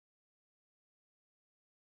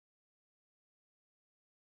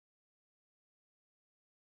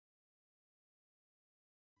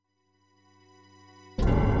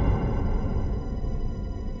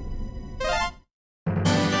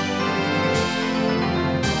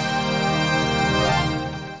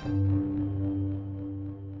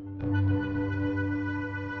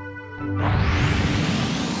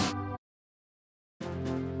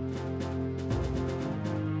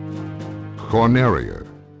Corneria,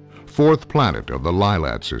 fourth planet of the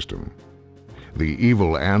Lilat system. The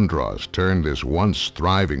evil Andros turned this once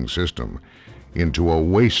thriving system into a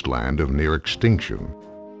wasteland of near extinction.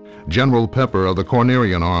 General Pepper of the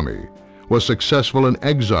Cornerian army was successful in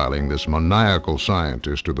exiling this maniacal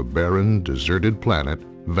scientist to the barren, deserted planet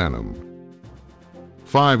Venom.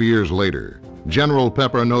 5 years later, General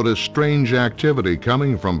Pepper noticed strange activity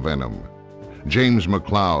coming from Venom. James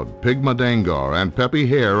McCloud, Pigma Dangar, and Peppy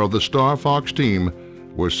Hare of the Star Fox team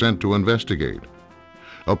were sent to investigate.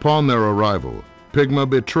 Upon their arrival, Pigma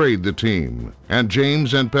betrayed the team, and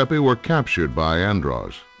James and Peppy were captured by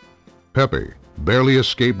Andros. Peppy barely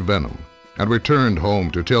escaped Venom and returned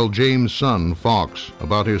home to tell James' son, Fox,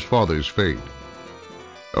 about his father's fate.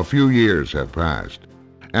 A few years have passed.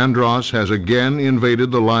 Andros has again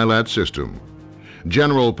invaded the Lilat system.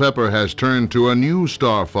 General Pepper has turned to a new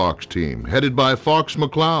Star Fox team headed by Fox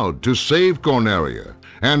McCloud to save Corneria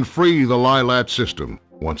and free the Lilat system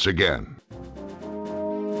once again.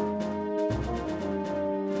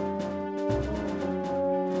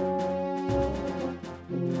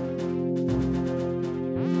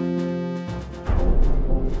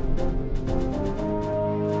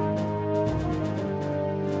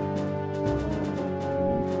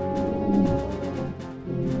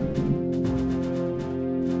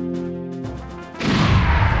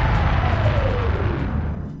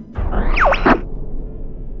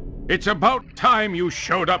 It's about time you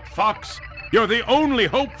showed up, Fox. You're the only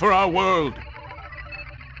hope for our world.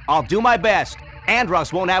 I'll do my best.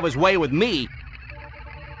 Andros won't have his way with me.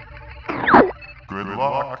 Good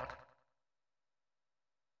luck.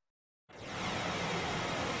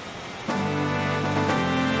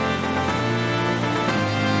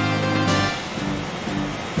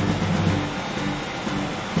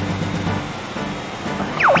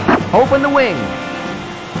 Open the wing.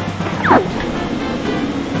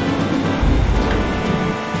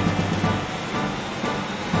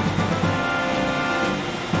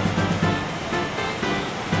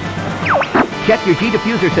 Check your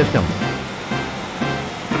G-diffuser system.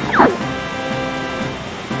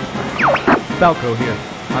 Falco here.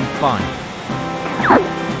 I'm fine.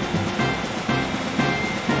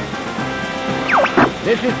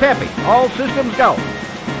 This is Peppy. All systems go.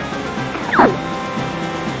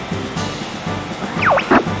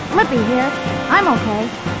 Flippy here. I'm okay.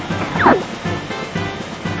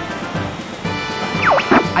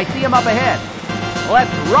 I see him up ahead.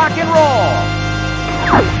 Let's rock and roll.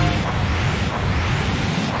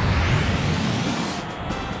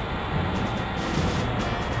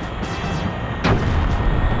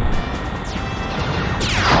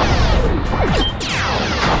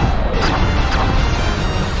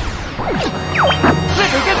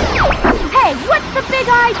 Hey, what's the big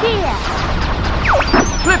idea?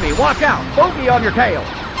 Slippy, watch out! Bogey on your tail!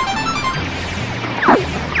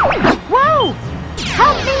 Whoa!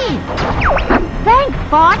 Help me! Thanks,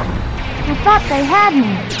 Fox. I thought they had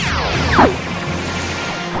me.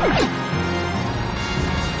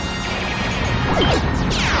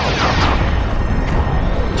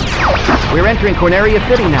 We're entering Corneria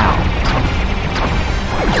City now.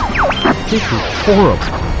 This is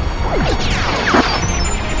horrible.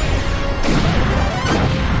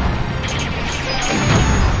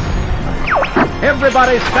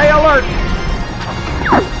 Everybody stay alert!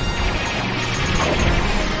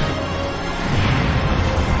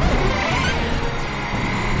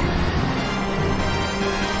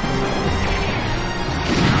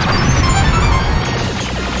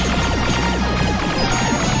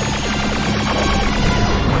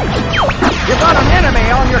 You got an enemy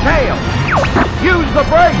on your tail! Use the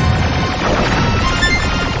brakes!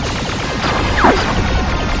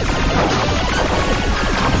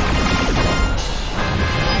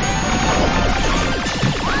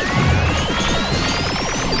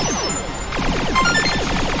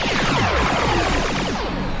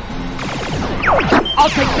 I'll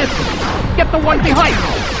take this one. Get the one behind me.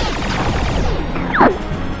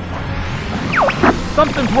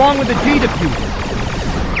 Something's wrong with the G-diffuser.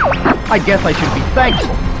 I guess I should be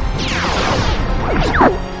thankful.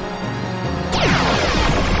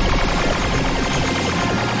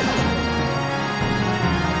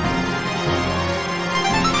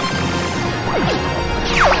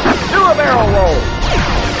 Do a barrel roll.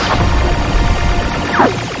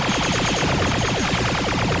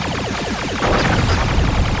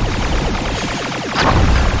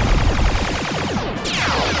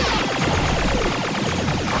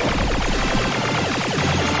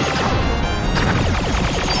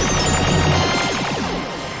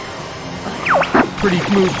 Pretty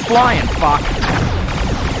smooth flying, Fox.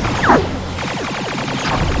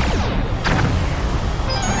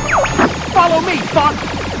 Follow me, Fox!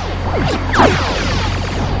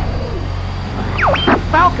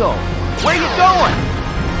 Falco, where you going?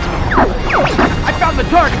 I found the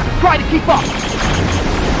target. Try to keep up.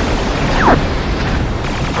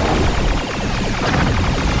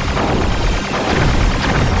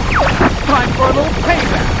 Time for a little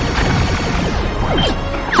payback.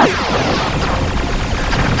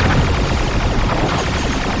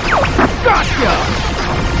 Gotcha!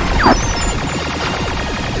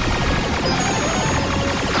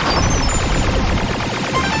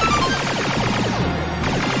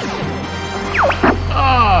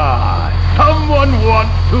 Someone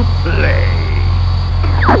wants to play.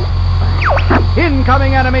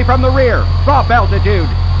 Incoming enemy from the rear. Drop altitude.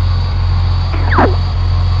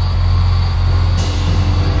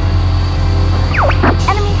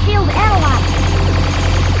 Enemy shield analyzed.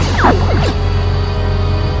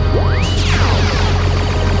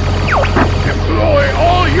 Deploy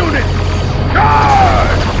all units.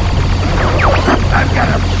 Charge! I've got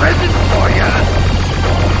a present for you.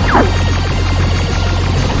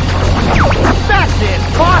 That's it,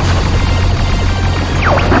 Fox!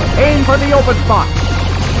 Aim for the open spot.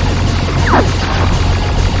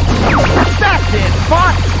 That's it,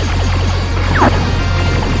 Fox!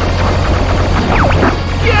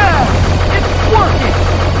 Yeah! It's working!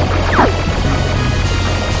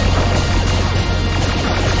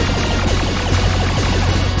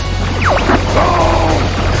 Oh!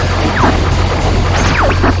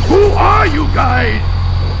 Who are you guys?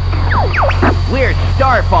 We're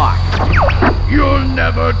Star Fox. You'll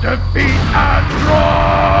never defeat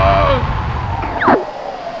Andros!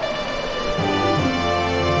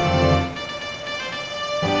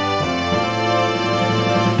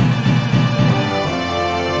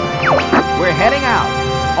 We're heading out.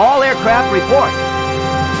 All aircraft report.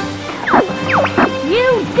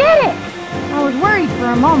 You did it! I was worried for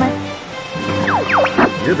a moment.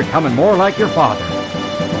 You're becoming more like your father.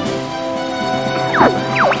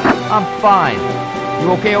 I'm fine.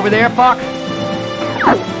 You okay over there, Fox?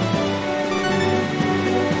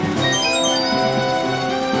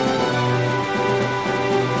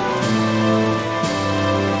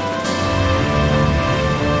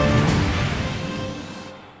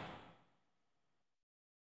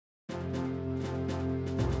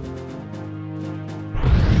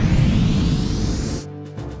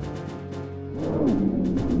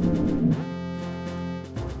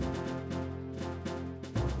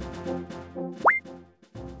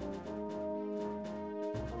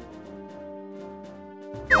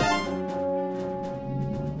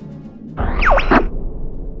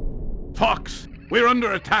 Fox, we're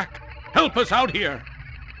under attack. Help us out here.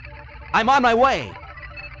 I'm on my way.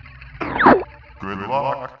 Good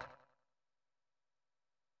luck.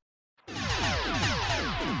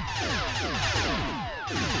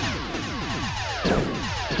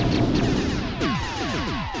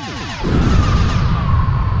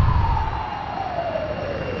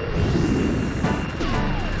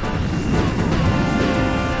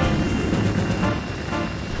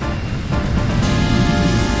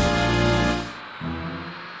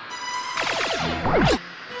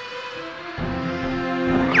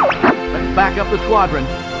 Back up the squadron.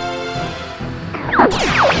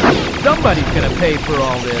 Somebody's gonna pay for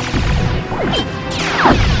all this.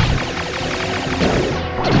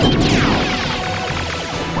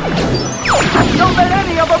 Don't let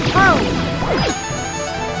any of them through!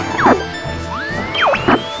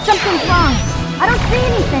 Something's wrong. I don't see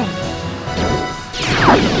anything.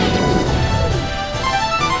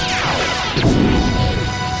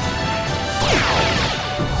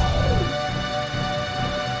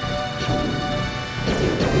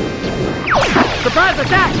 Surprise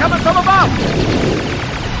attack coming from above!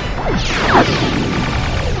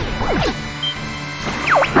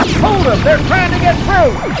 Hold them! They're trying to get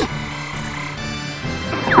through!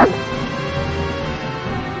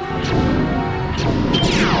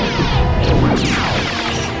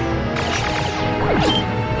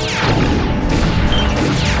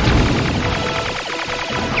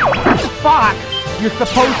 Fox! You're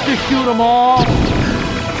supposed to shoot them all!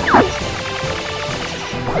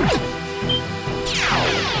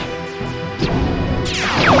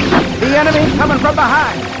 The enemy's coming from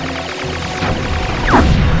behind!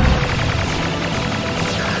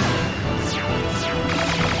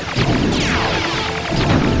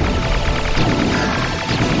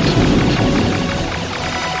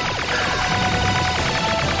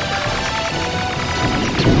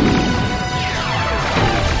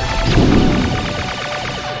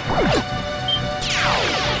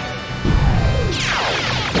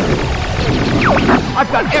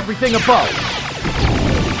 I've got everything above!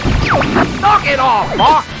 Knock it off,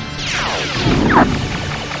 Fox!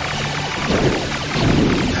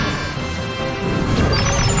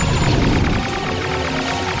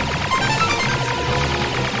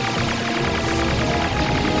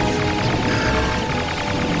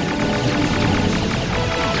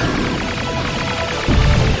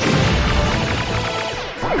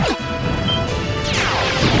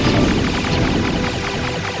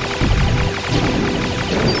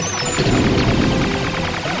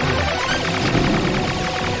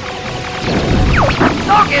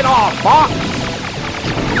 it off, Fox!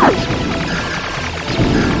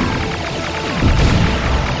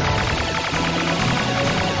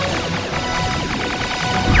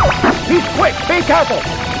 He's quick! Be careful!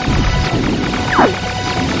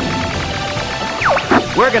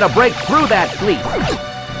 We're gonna break through that fleet.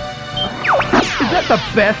 Is that the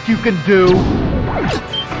best you can do?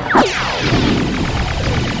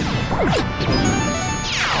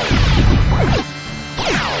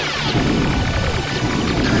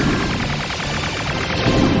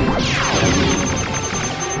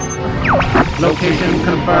 Location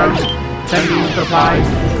confirmed. Sending supplies.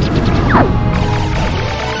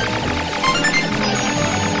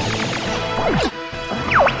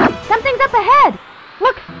 Something's up ahead!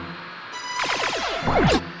 Look!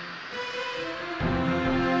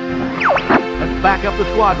 Let's back up the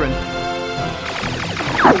squadron.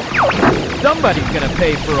 Somebody's gonna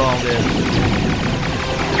pay for all this.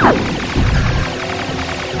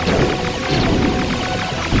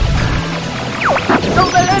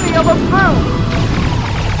 Don't let any of them through!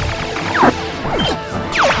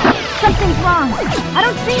 Something's wrong. I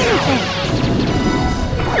don't see anything.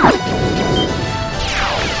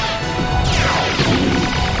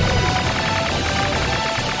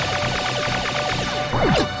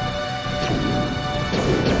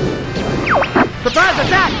 Surprise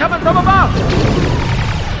attack coming from above!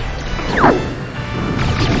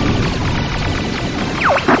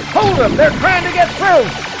 Hold them! They're trying to get through!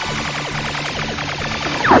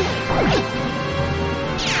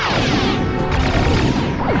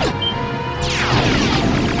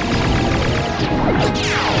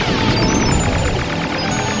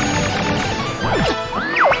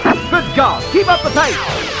 Good job! Keep up the pace!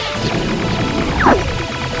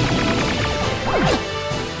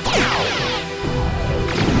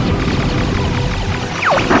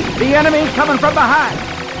 The enemy's coming from behind!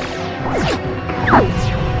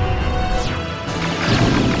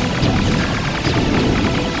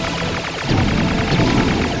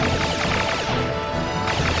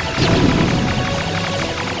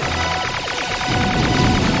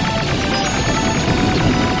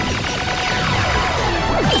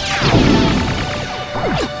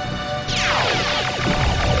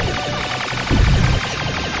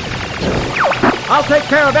 I'll take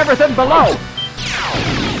care of everything below!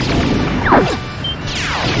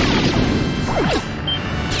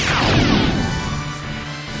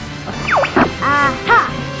 Aha!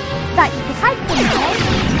 Thought you could hide from me, eh?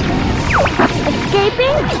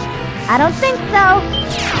 Escaping? I don't think so.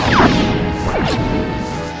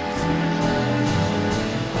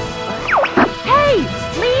 Hey!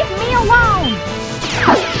 Leave me alone!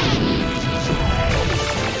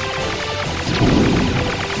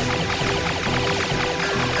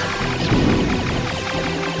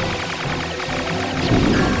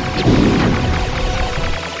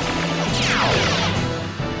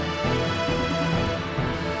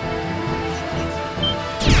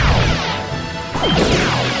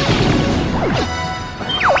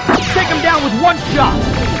 Take him down with one shot!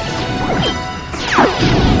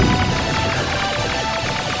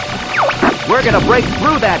 We're gonna break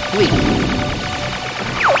through that fleet.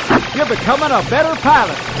 You're becoming a better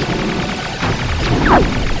pilot.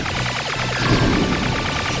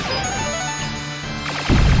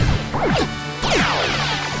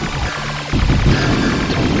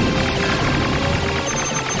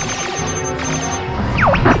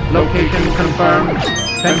 Location confirmed.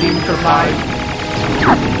 Sending supplies.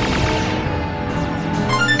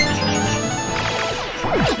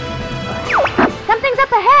 Something's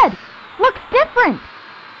up ahead! Looks different!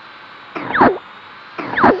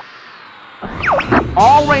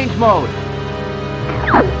 All range mode.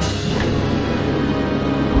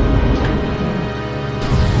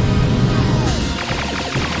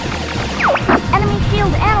 Enemy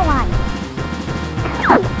shield analyzed.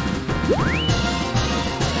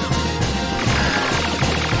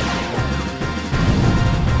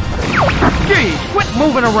 Geez, quit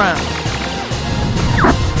moving around.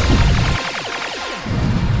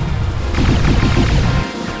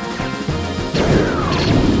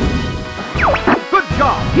 Good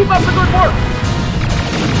job. Keep up the good work.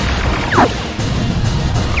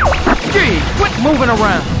 Geez, quit moving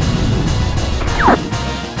around.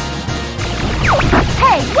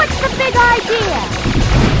 Hey, what's the big idea?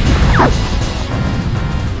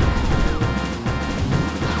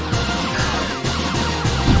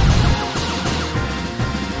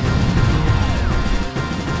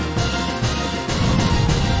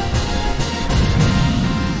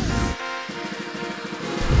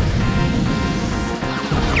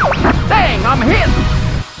 Dang, I'm hit!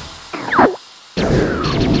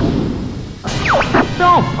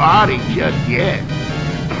 Don't party just yet.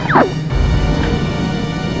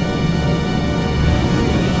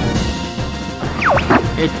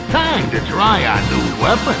 It's time to try our new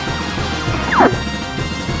weapon.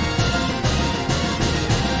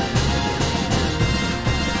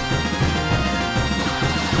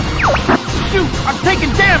 Shoot! I'm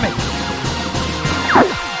taking damage!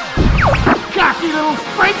 Cocky little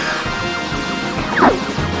freak!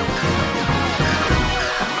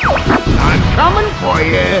 I'm coming for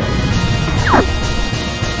you.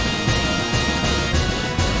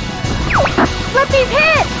 Flippy's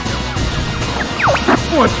hit!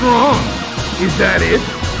 What's wrong? Is that it?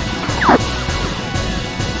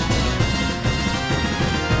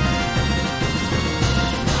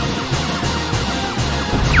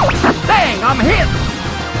 Dang, I'm hit!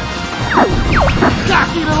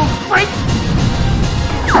 Cocky little freak!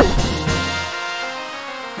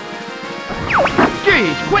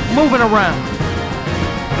 Jeez, quit moving around!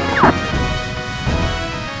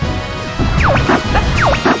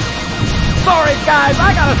 Sorry, guys,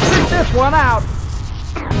 I gotta sit this one out!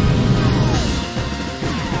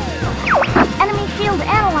 Enemy shield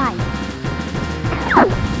analyzed.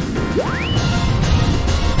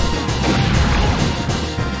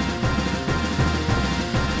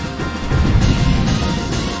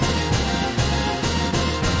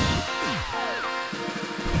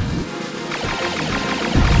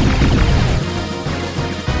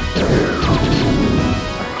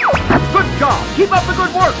 Good job! Keep up the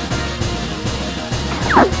good work!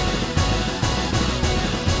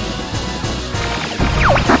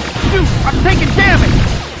 Shoot! I'm taking damage!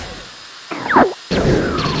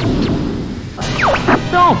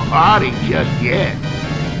 Don't party just yet.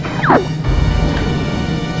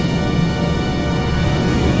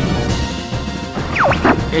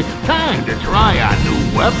 It's time to try our new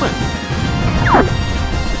weapon.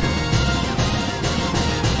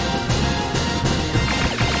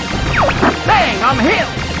 Dang, I'm hit!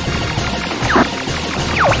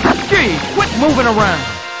 Gee, quit moving around!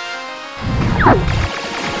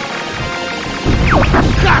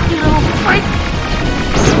 Cocky little freak!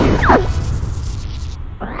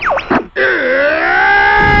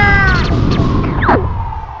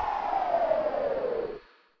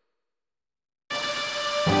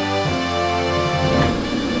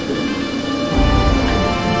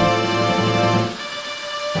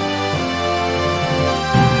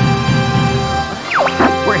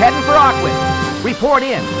 We're heading for Aquid. Report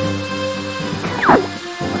in.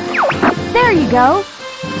 There you go.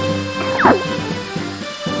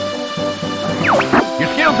 Your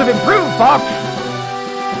skills have improved, Fox!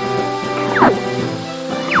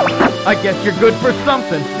 I guess you're good for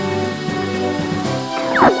something.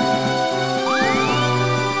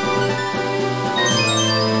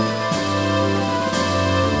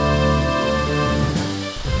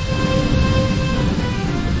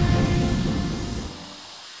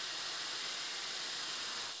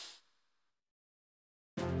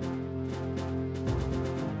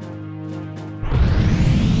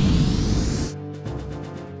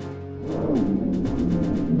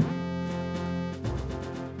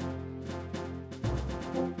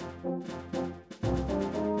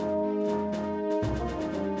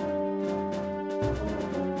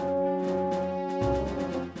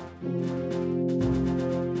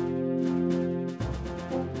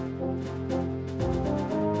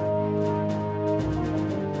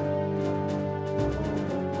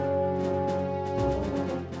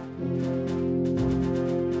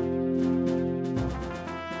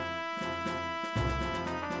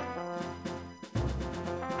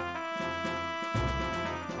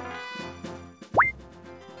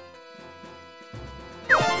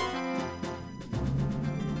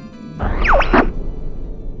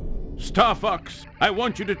 Star Fox, I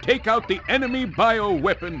want you to take out the enemy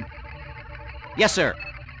bioweapon. Yes, sir.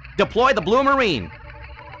 Deploy the Blue Marine.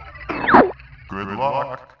 Good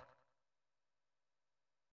luck.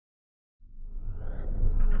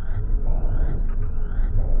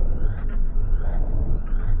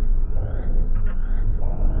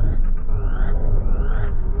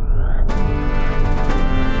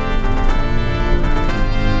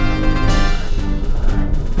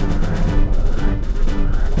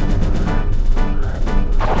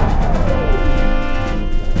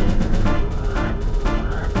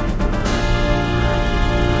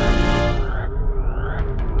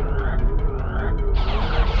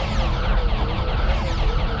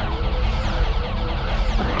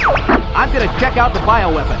 I'm gonna check out the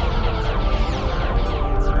bioweapon.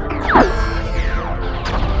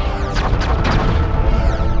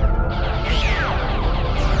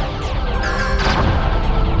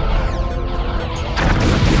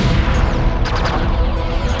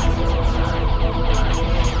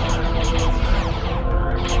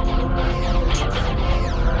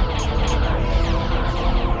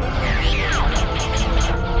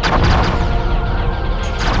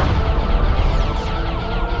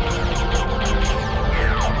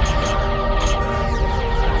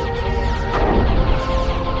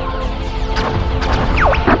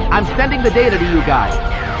 I'm sending the data to you guys.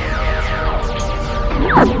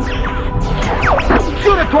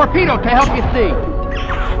 Shoot a torpedo to help you see.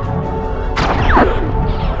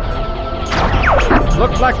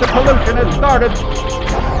 Looks like the pollution has started.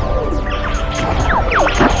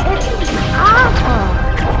 It's awful.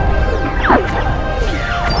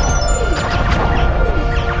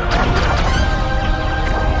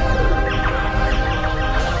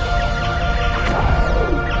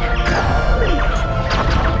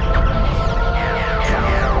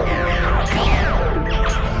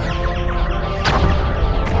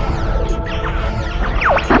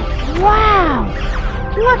 Wow!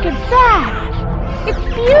 Look at that! It's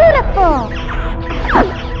beautiful!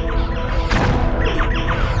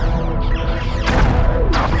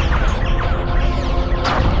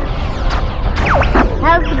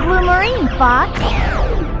 How's the Blue Marine, Fox?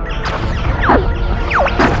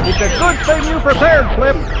 It's a good thing you prepared,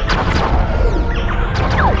 Flip.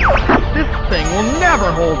 This thing will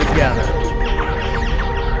never hold together.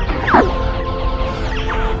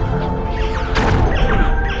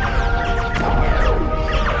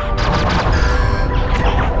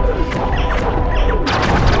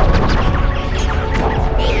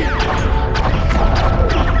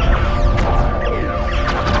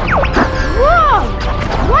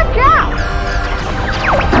 Watch out!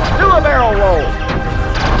 Do a barrel roll.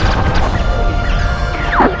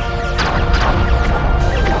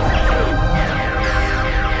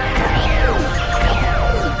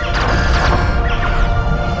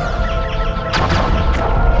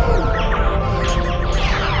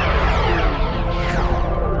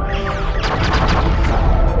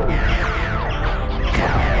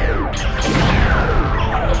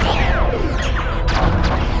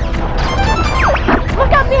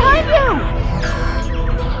 Look out behind you!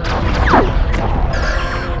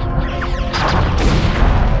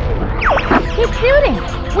 Keep shooting!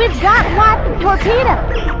 We've got lots of torpedoes!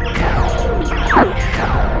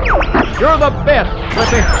 You're the best,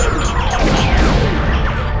 Flippy.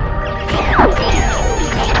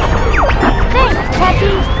 Thanks,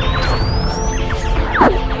 Peppy!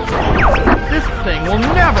 This thing will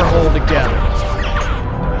never hold together.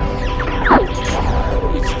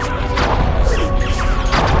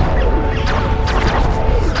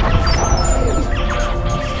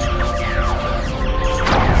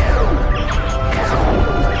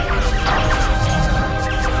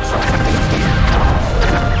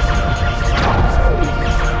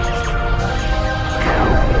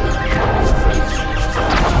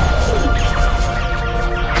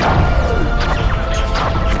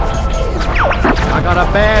 I got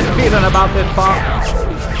a bad feeling about this, Fox.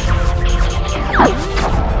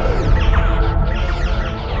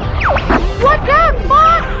 Watch out,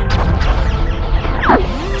 Fox!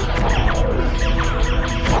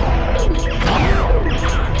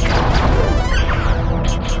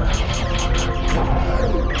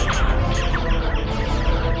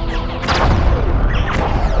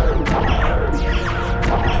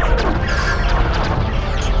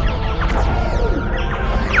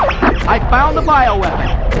 I found the bioweapon.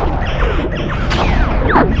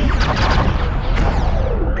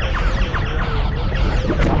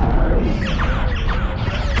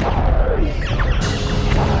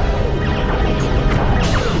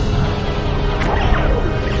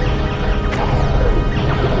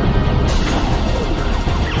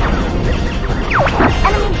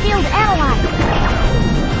 Enemy field analyzed!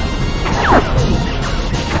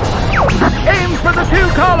 Aim for the 2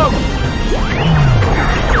 columns.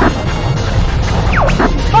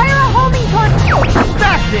 Fire a homing torpedo!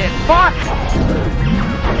 That's it, Fox.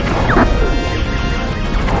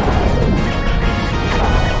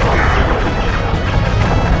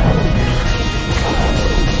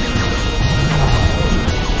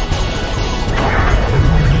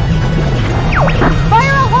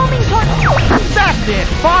 Fire a homing torpedo! That's it,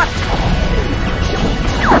 Fox.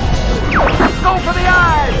 Go for the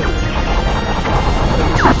eyes.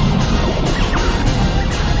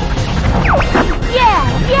 Yeah,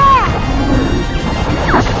 yeah!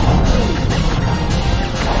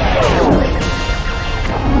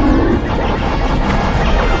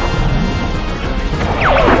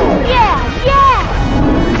 Yeah, yeah!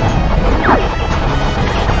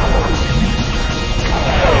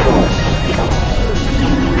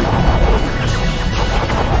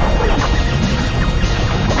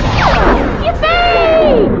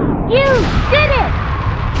 Yippee! You did it!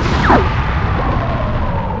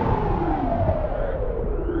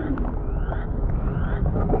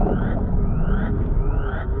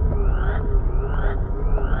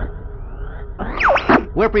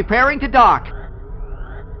 We're preparing to dock.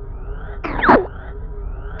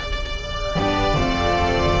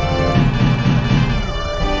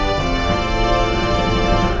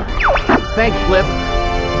 Thanks, Flip.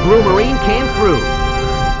 Blue Marine came through.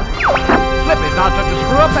 Slippy's not such a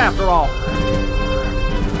screw-up after all.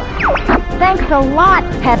 Thanks a lot,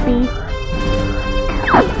 Peppy.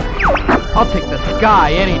 I'll take the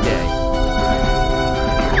sky any day.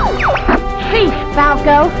 Sheesh,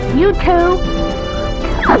 Falco. You too.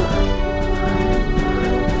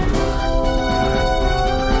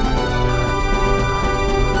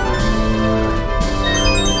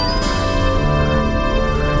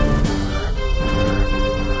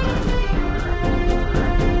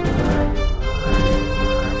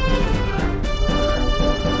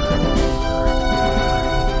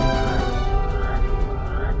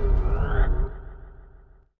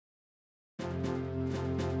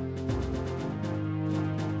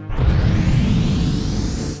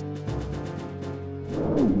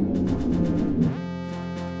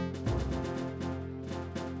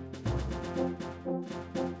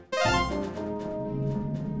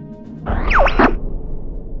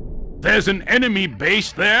 There's an enemy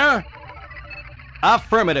base there?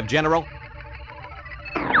 Affirmative, General.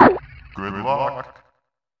 Good luck.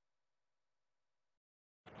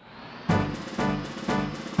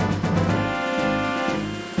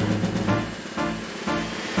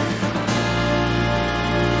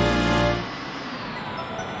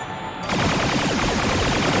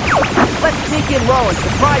 Let's sneak in low and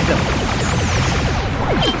surprise them.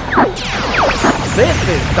 This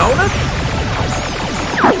is donuts?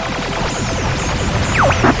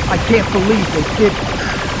 I can't believe they did.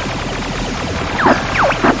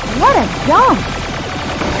 What a jump!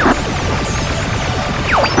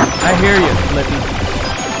 I hear you, Slippy.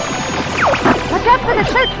 Watch out for the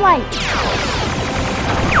searchlight!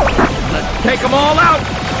 Let's take them all out!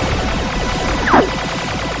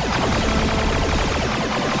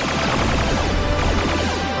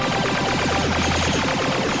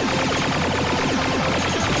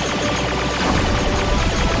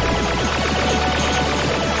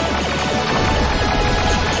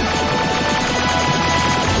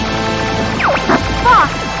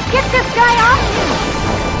 Get this guy off me!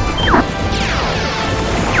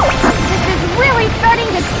 This is really starting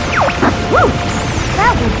to... Woo!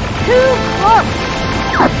 That was too close!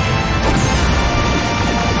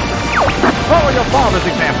 Follow your father's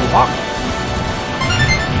example, Hawk.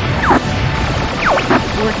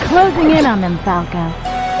 We're closing in on them, Falco.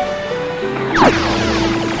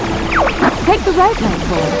 Take the right leg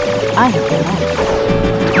forward. I have the left.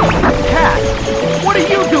 Cat, what are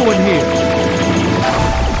you doing here?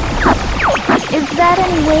 Is that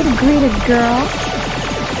any way to greet a girl?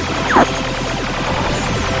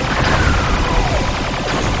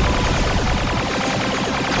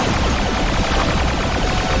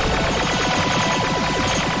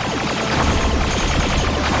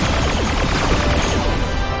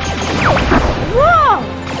 Whoa!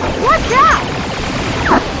 Watch out!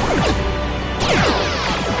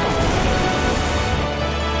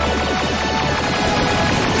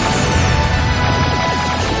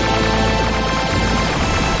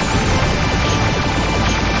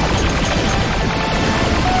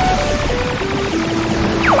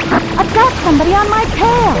 Somebody on my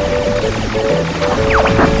tail!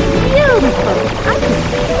 Beautiful! I could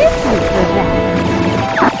kiss you for that!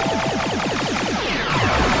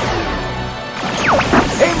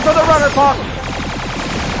 Aim for the runner, Fox!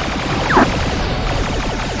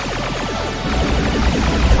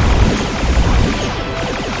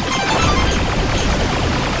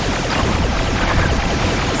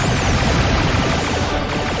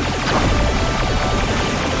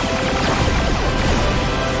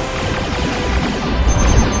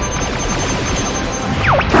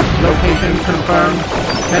 Location confirmed.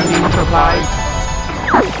 Sending supplies.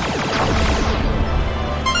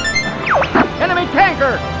 Enemy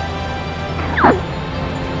tanker!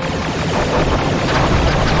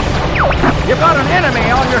 You've got an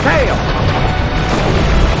enemy on your tail!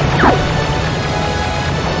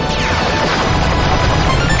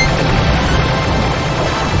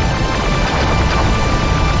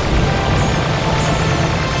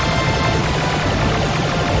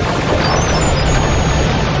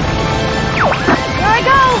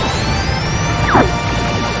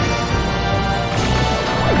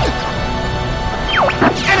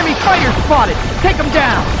 Fighter spotted! Take him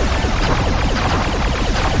down!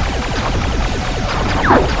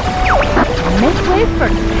 Make way for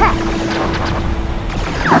Cat!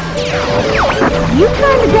 You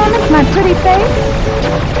trying to damage my pretty face?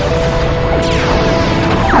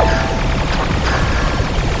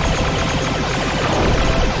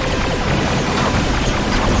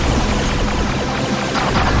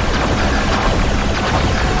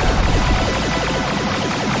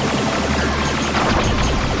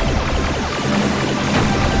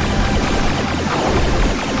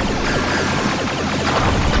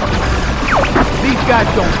 guys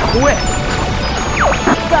don't quit.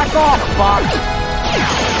 Back off, Fox.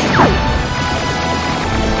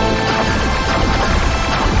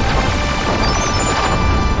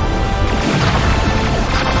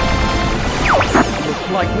 Looks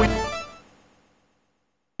like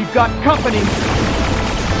we've got company.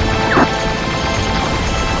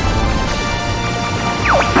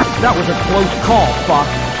 That was a close call, Fox.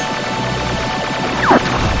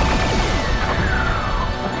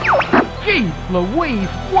 Jeez Louise,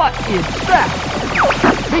 what is that?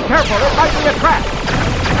 Be careful, it might be a trap.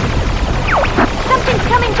 Something's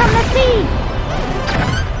coming from the sea.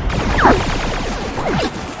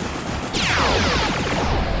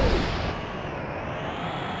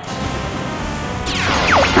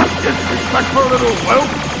 Disrespectful little whelp!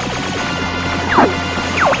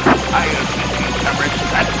 I'll teach you some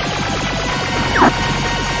respect.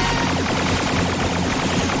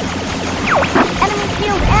 Enemy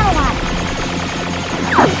field analyzed.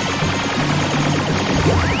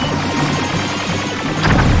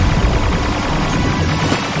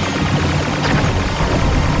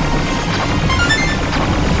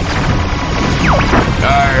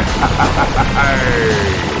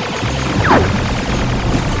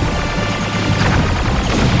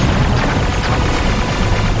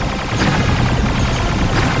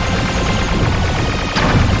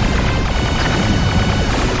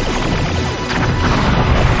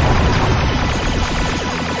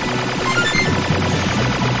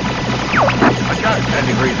 I got 10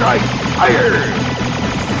 degrees right. Fire!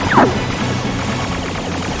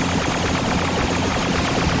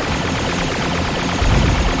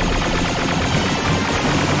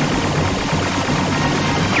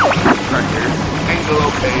 Tractor, angle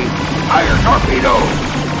okay. Fire torpedo!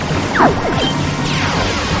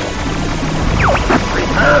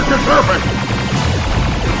 Prepare to surface!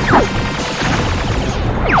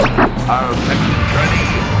 Our section's ready.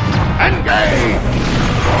 Engage!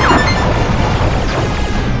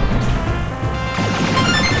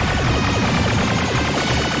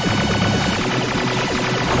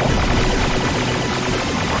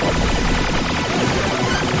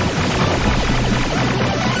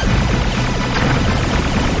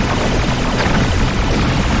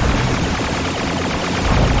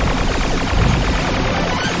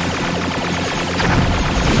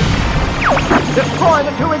 Destroy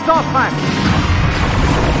the two exhaust pipes!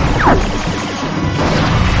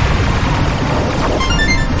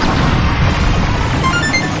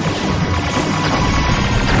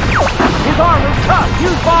 His arm is tough!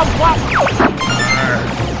 Use bomb flap!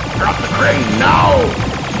 Drop the crane now!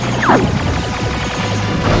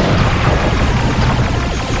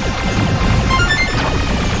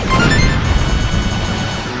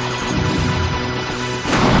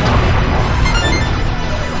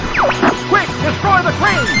 Destroy the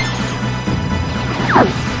crane!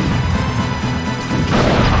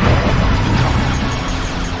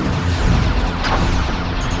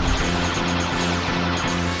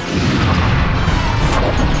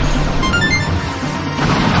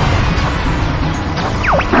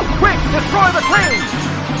 Quick, destroy the crane!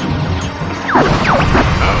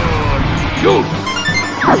 Shoot!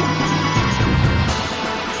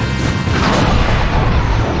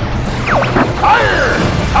 Fire!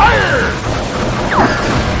 Fire!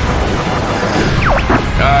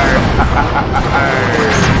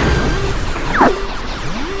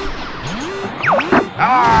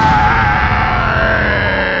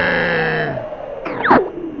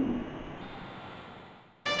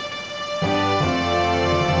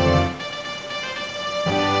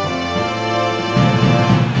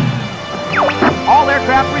 All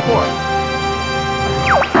aircraft report.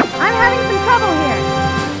 I'm having some trouble here.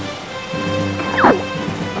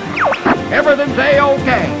 Everything's A-OK.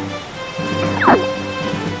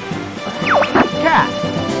 Cat,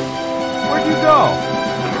 where'd you go?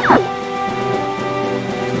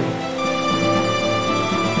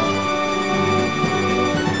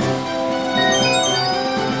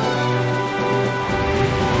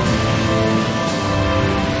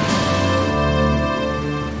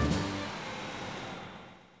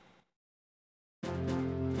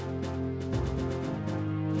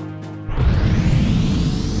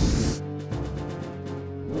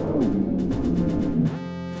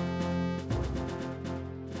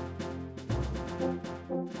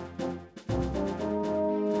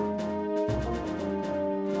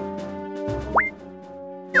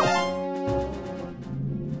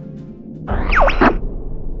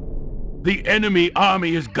 The enemy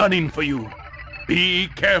army is gunning for you. Be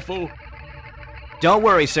careful. Don't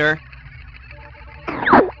worry, sir.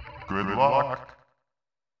 Good luck.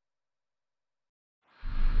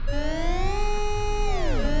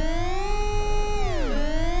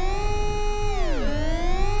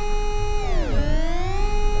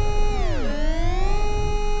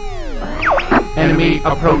 enemy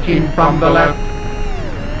approaching from the left.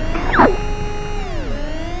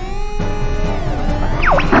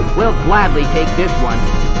 We'll gladly take this one.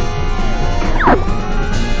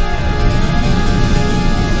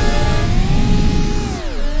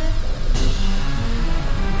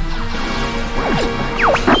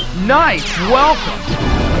 Nice welcome.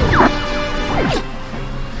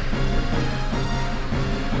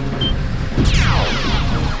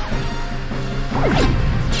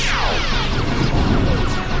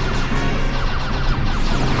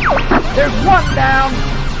 There's one down.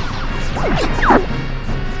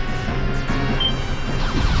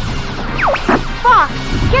 Fox,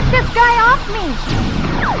 get this guy off me!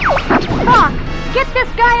 Fox, get this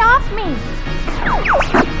guy off me!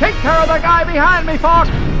 Take care of the guy behind me, Fox.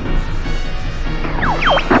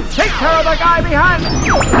 Take care of the guy behind me.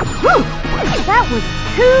 Whew! That was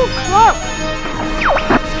too close!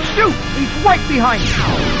 Shoot! He's right behind you.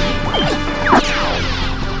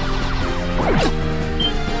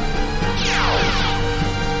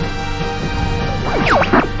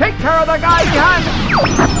 Take care of the guy behind me.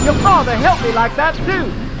 Your father helped me like that,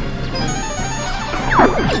 too.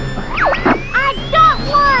 I got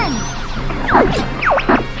one!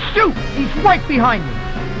 Shoot! He's right behind me.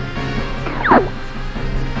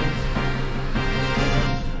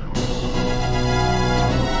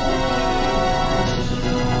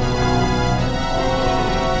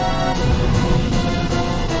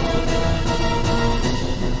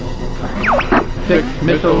 Six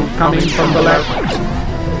missiles coming from the left.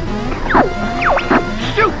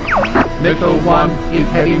 Shoot! Missile 1 is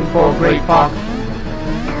heading for Great Fox.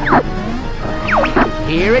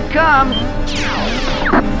 Here it comes.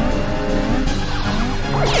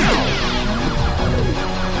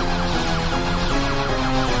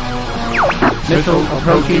 Missile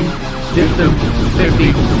approaching. Distance 50.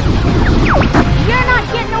 You're not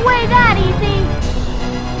getting away that easy!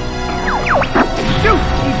 Shoot!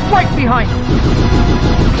 He's right behind you.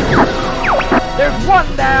 There's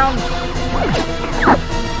one down.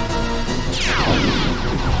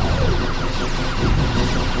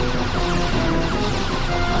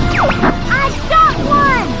 I got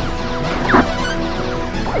one!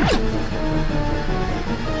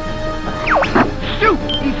 Shoot!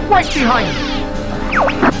 He's right behind you.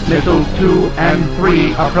 Missiles 2 and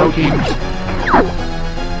 3 approaching.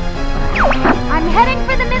 I'm heading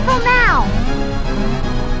for the missile now!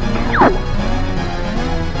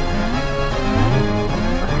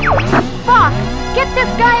 Fox, get this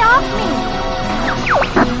guy off me!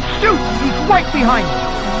 Shoot! He's right behind you.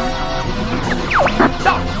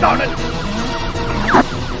 Doggone it!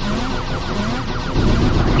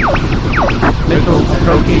 Missile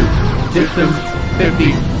approaching. Distance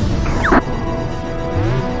 50.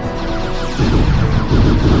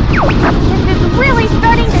 This is really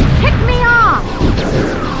starting to tick me off!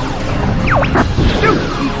 Shoot!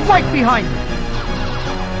 He's right behind you.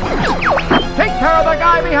 Take care of the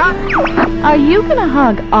guy behind. Are you gonna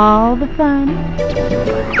hug all the fun?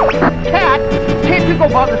 Cat, can't you go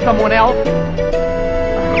bother someone else?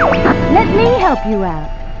 Let me help you out.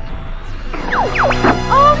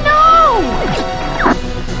 Oh no!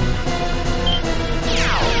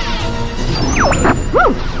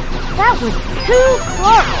 Whew! That was too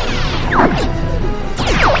close!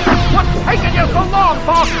 What's taking you so long,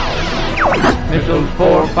 Fox? Missiles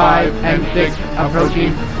 4, 5, and 6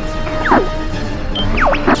 approaching.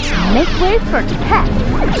 Make way for Cat.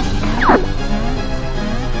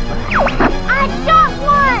 I got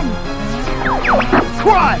one!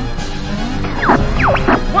 Crud!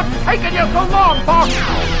 What's taking you so long, Fox?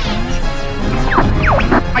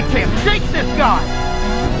 I can't shake this guy!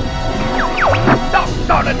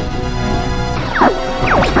 Doggone it!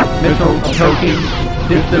 Missile approaching.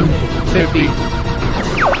 Distance 50.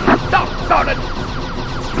 Doggone it!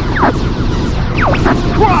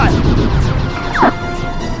 Crud!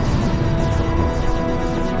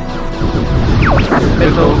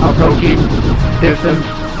 Missile approaching. Distance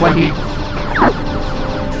 20.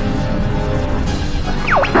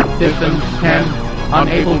 Distance 10.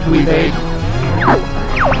 Unable to evade.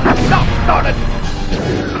 Doggone it!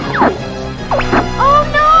 Oh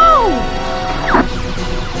no!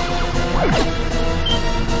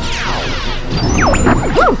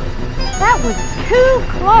 Whew! That was too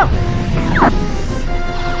close!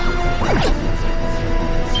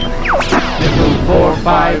 Missiles 4,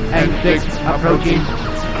 5, and 6 approaching.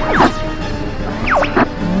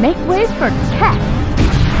 Make way for Cat.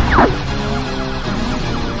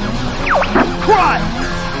 Crud!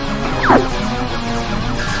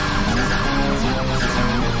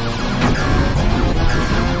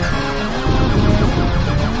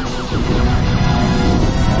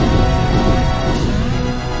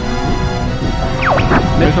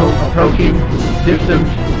 Reporting. Distance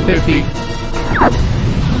 50.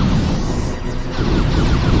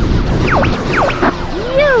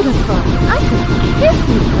 Beautiful. I could kiss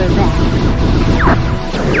you for that.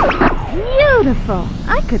 Beautiful.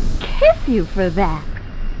 I could kiss you for that.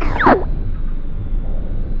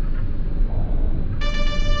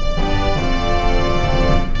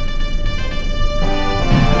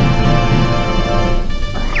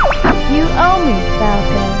 You owe me,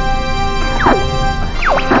 Falco.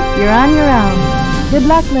 You're on your own. Good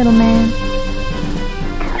luck, little man.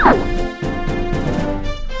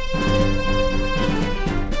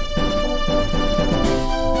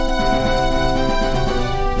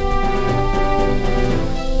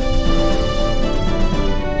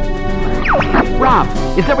 Rob,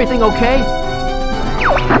 is everything okay?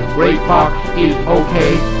 Gray Fox is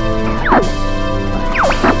okay.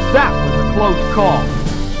 That was a close call.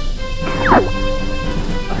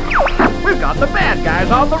 We've got the bad guys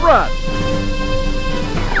on the run.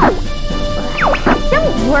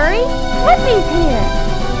 Don't worry. Whippy's here.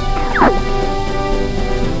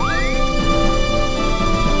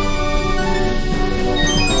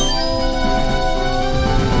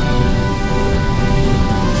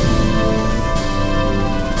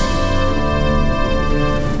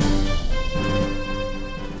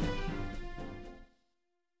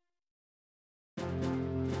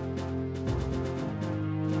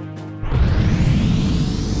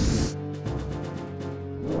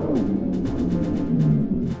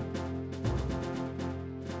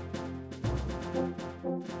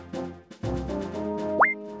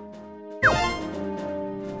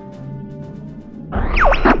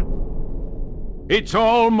 It's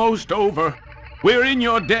almost over. We're in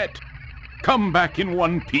your debt. Come back in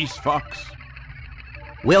one piece, Fox.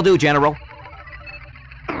 Will do, General.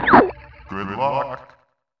 Good luck.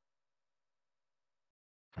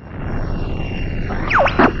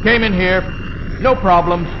 Came in here. No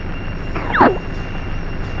problems.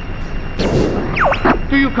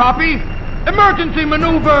 Do you copy? Emergency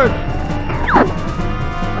maneuvers!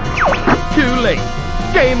 Too late.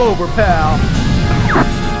 Game over, pal.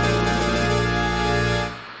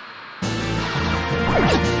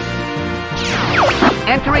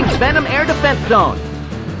 Entering Venom Air Defense Zone.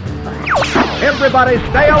 Everybody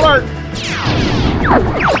stay alert!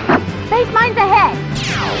 Space mine's ahead.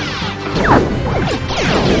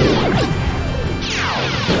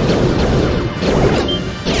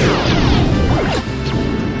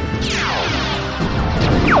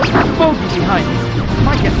 Bogey behind me. Am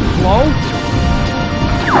I getting slow?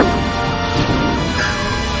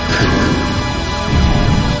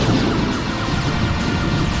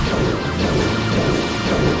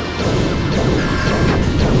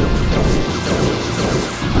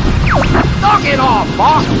 Knock it off,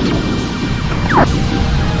 Fox!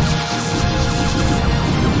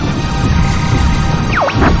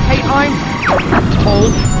 Hey,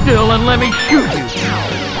 hold still and let me shoot you.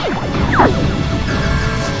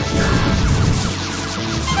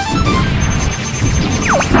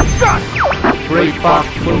 Shot! Great Fox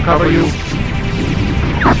will cover you.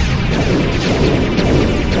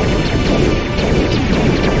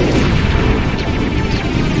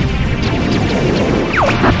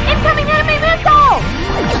 Incoming enemy missile!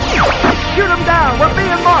 Shoot him down! We're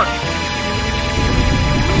being marked!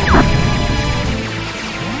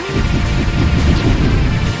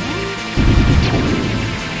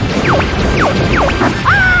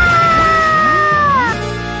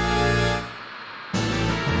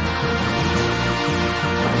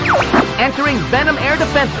 Entering Venom Air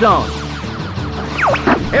Defense Zone.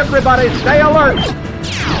 Everybody stay alert!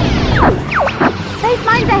 Space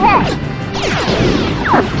mine's ahead.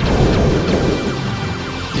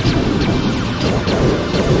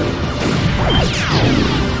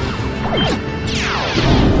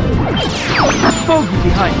 Bogey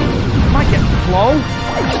behind me. Am I getting slow?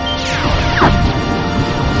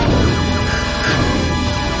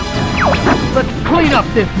 Let's clean up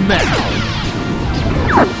this mess.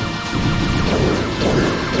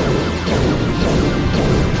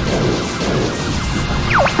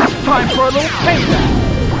 Time for a little payback.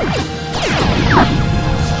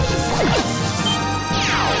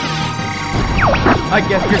 I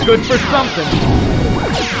guess you're good for something.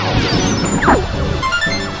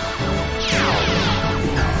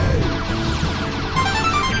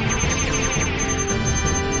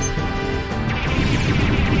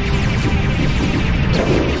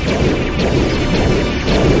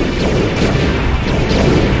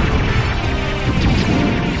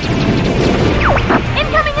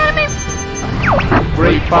 Incoming enemy!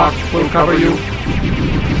 Great Fox will cover you.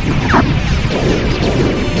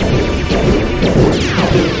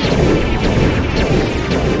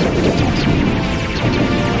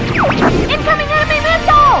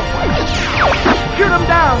 them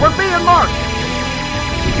down! We're being marked!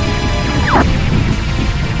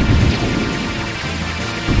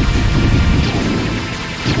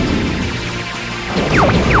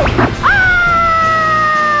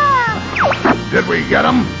 Did we get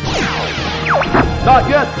him? Not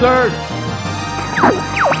yet, sir!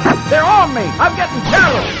 They're on me! I'm getting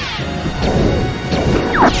careless!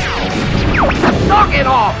 Knock it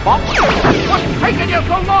off, Fox! What's taking you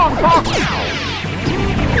so long, Fox?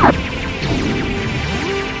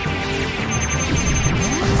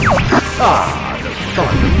 Ah, the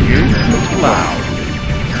sun is in the clouds.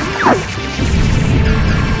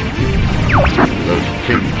 Those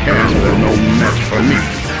tin cans are no match for me.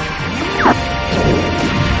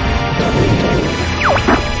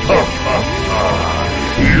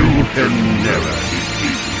 You can never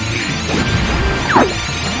defeat me.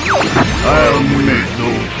 I'll make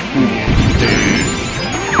those fools pay.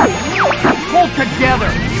 Hold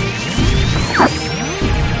together!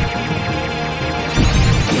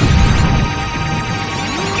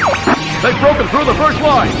 They've broken through the first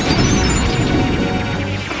line!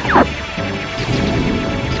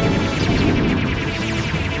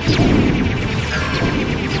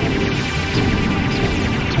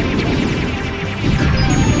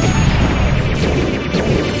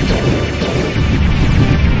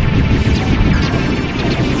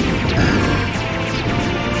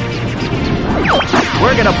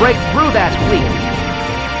 We're gonna break through that fleet.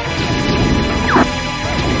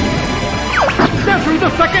 They're through the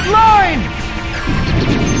second line!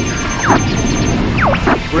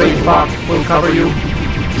 Great Fox will cover you.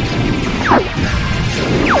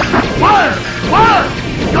 Fire! Fire!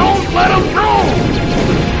 Don't let them through!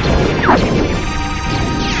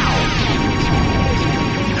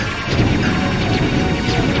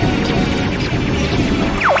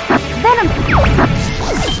 Venom!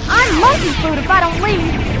 I'm monkey food if I don't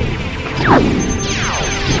leave.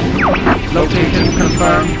 Location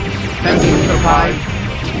confirmed. Sending supplies.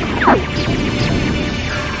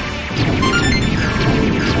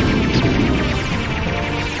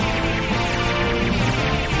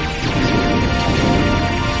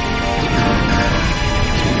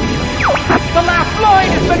 The last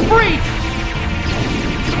line has been breached!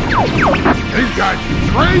 These guys are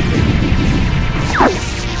crazy!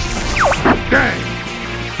 Dang!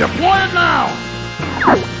 Deploy it now!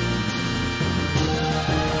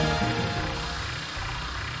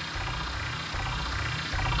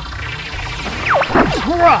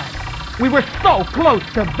 Crud! We were so close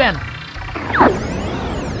to Venom!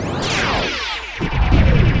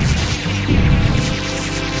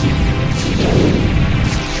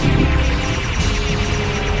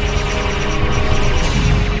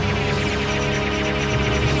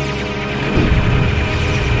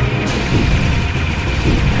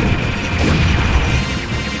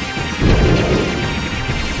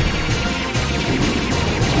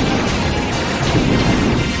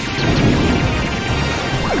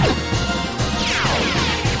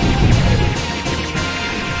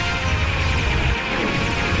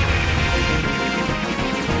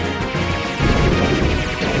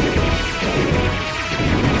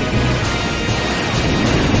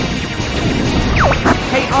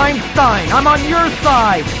 Einstein, I'm on your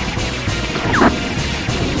side!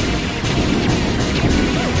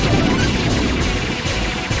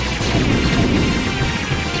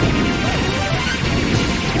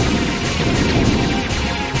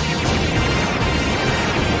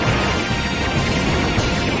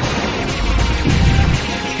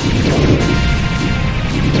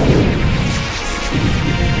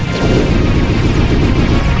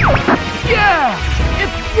 Yeah!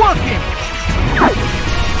 It's working!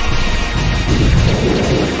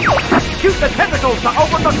 Shoot the tentacles to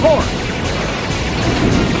open the core!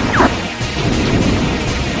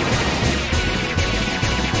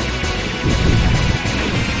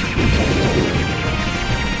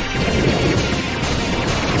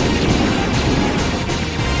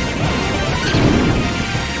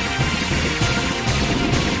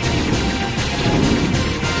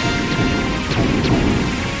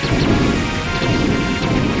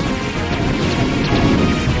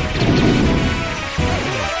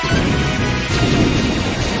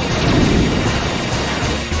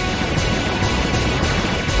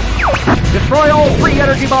 Destroy all 3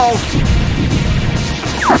 energy balls!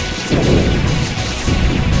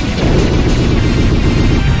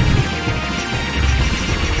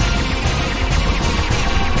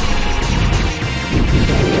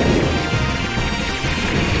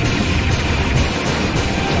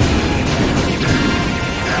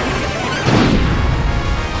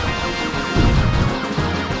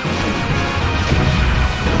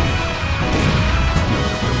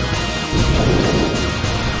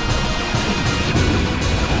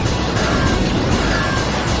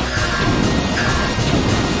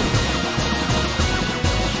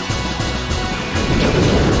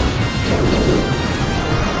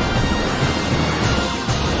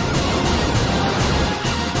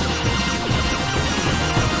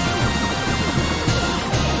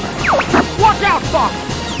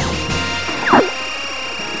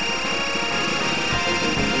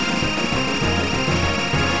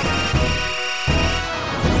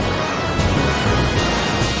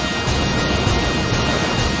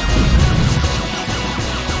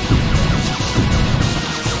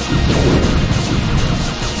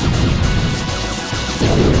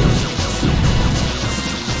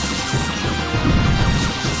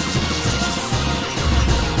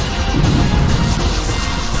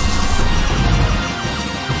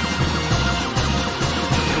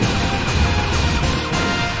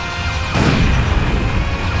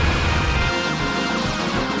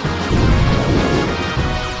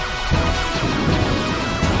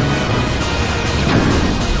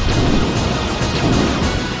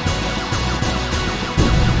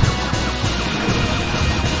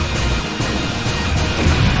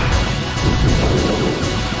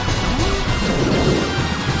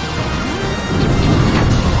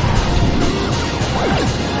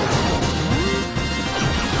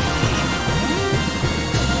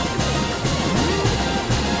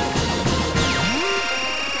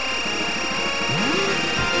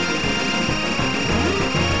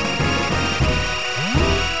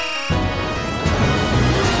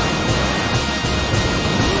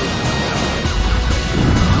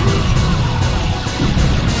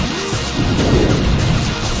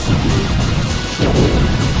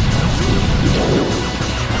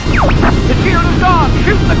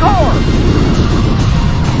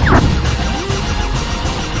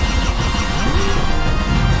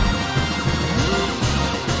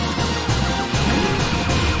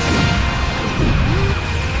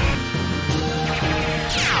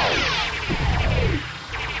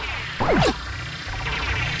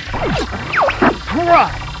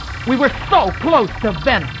 We were so close to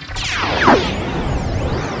Venice.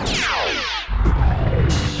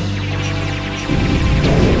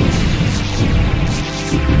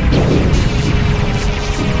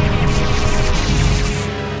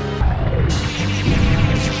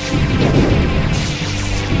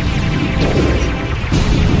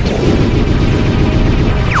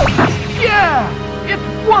 Yeah!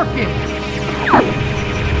 It's working!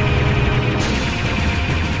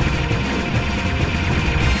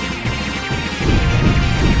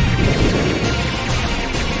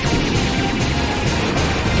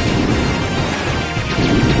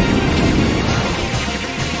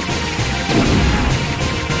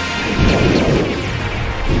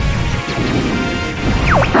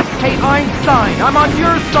 Hey, Einstein, I'm on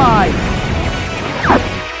your side!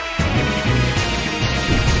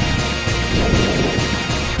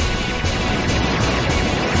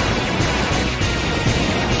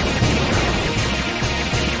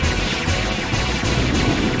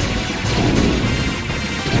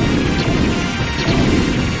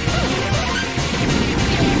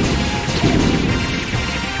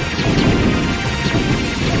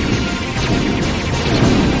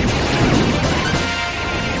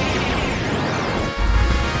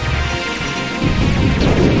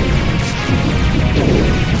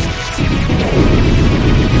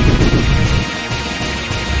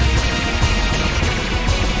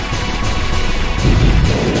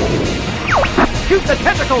 Shoot the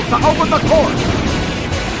tentacles to open the core!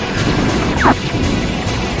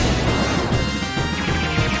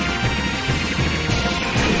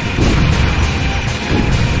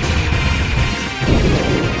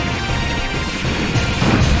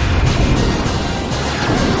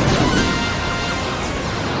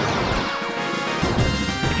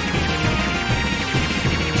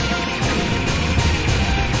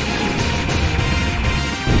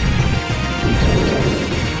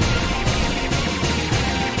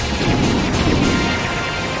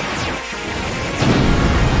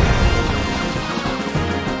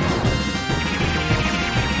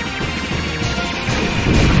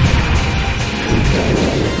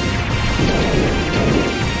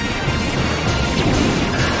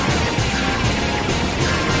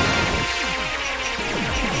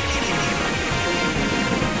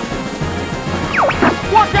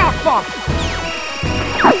 Watch out, Fox!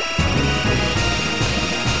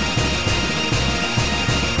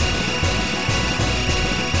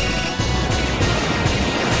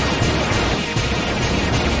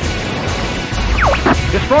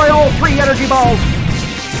 Destroy all 3 energy balls!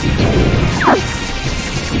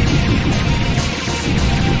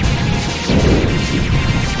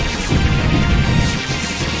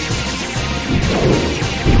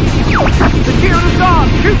 The shield is gone!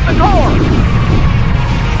 Shoot the core!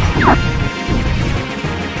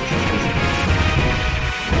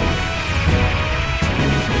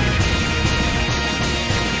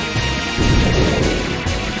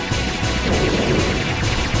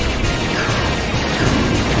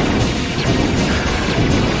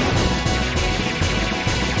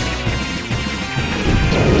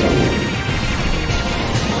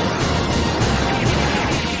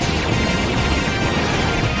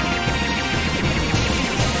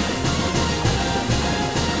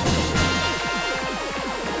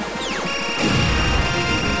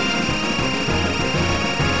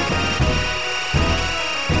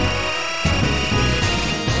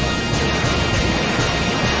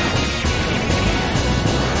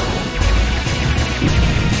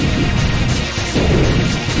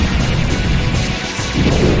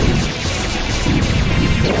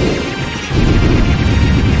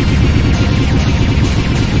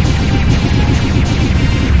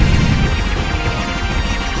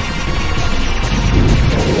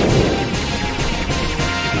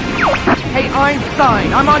 Hey,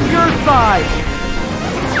 Einstein, I'm on your side!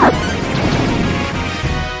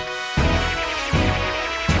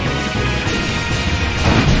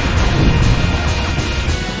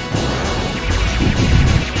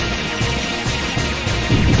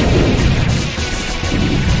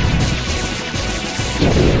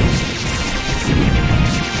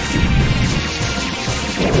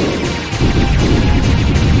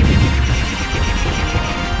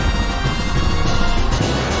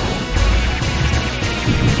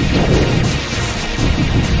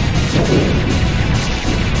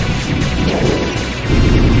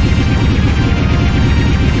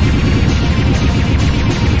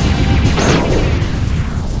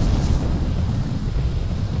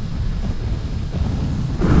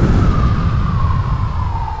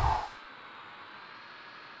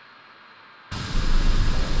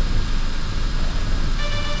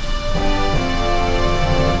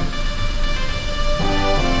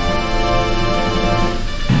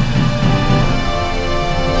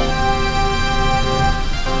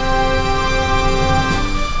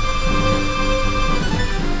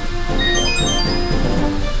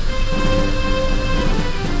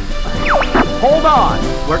 Hold on.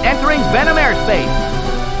 We're entering Venom airspace.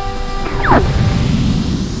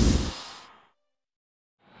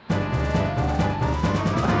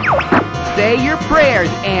 Say your prayers,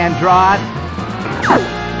 Andros.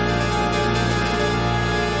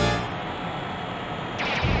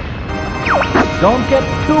 Don't get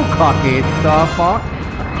too cocky, Star Fox.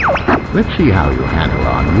 Let's see how you handle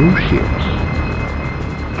our new ships.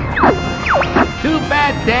 Too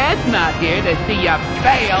bad Dad's not here to see you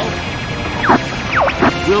fail.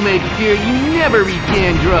 We'll make sure you never reach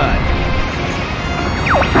Andros.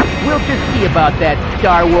 We'll just see about that,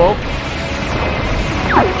 Star Wolf.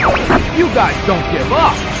 You guys don't give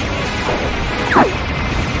up.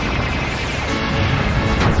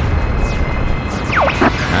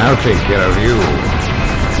 I'll take care of you.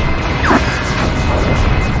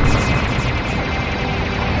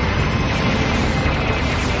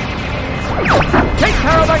 Take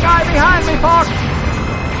care of the guy behind me, Fox!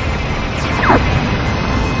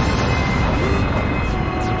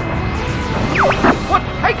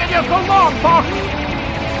 What's taking you so long, Fox?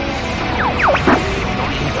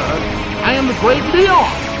 I am the great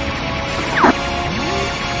Leon!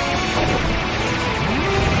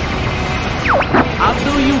 I'll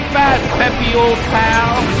do you fast, peppy old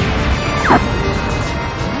pal!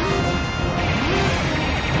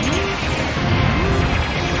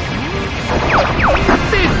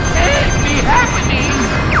 This can't be happening!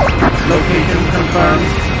 Location confirmed.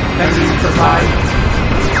 Sending supplies.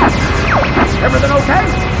 Everything okay?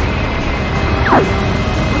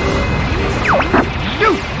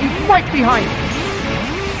 Shoot! He's right behind me!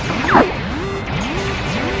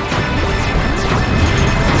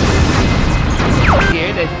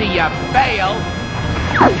 Here to see you fail.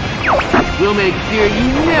 We'll make sure you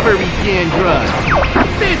never reach Andros.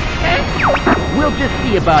 This can't... We'll just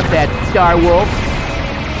see about that, Star Wolf.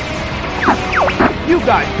 You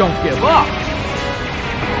guys don't give up.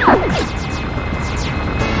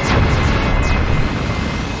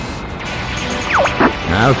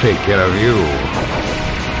 I'll take care of you.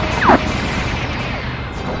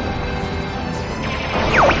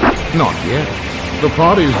 Not yet. The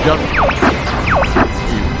party's just...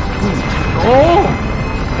 Oh!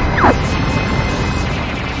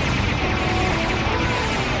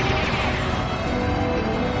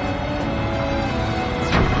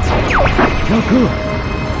 You're good,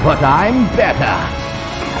 but I'm better.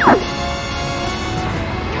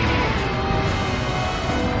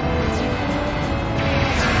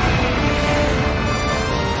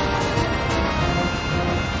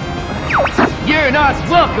 You're not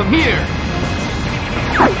welcome here.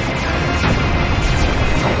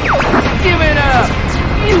 Give it up!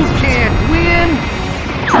 You can't win!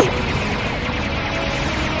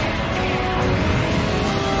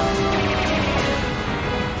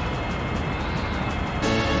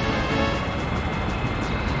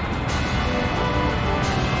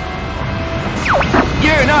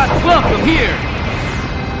 You're not welcome here!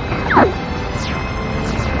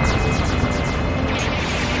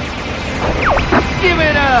 Give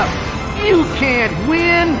it up! You can't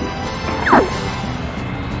win!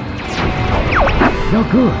 You're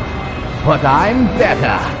good, but I'm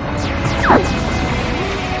better.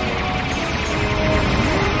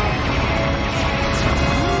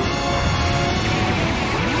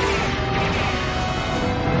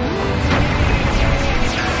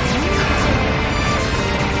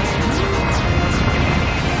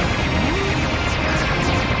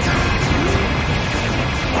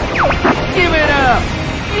 Give it up!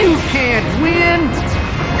 You can't win!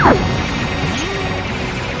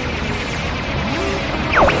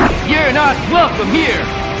 You're not welcome here!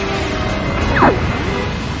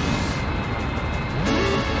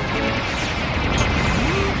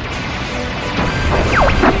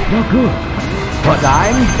 You're good, but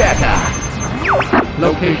I'm better.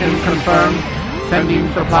 Location confirmed. Sending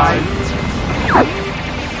supplies.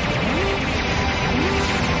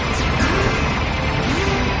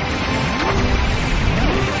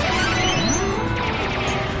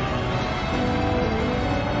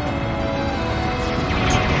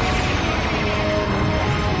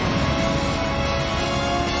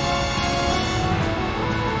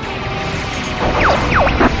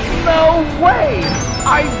 No way!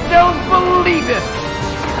 I don't believe it!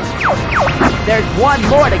 There's one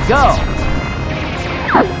more to go.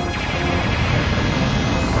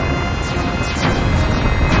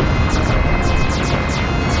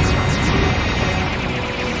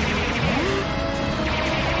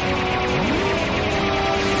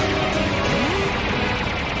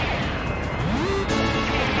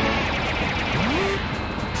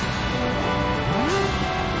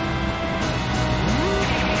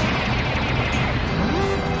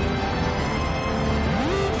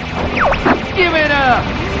 Give it up!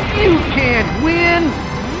 You can't win!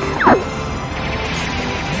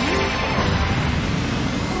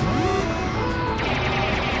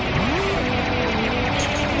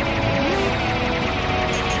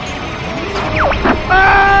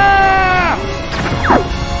 Ah!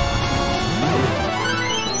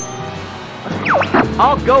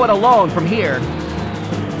 I'll go it alone from here.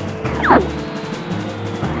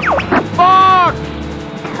 Fox!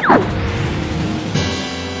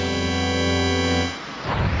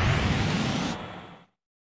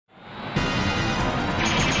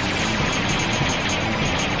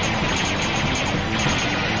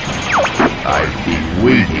 I've been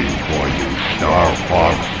waiting for you, Star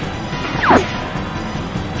Fox.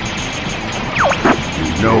 You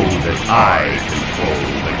know that I control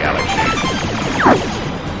the galaxy.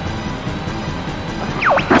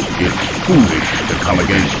 It's foolish to come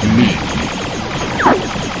against me.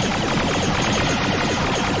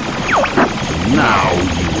 Now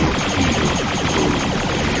you will feel true.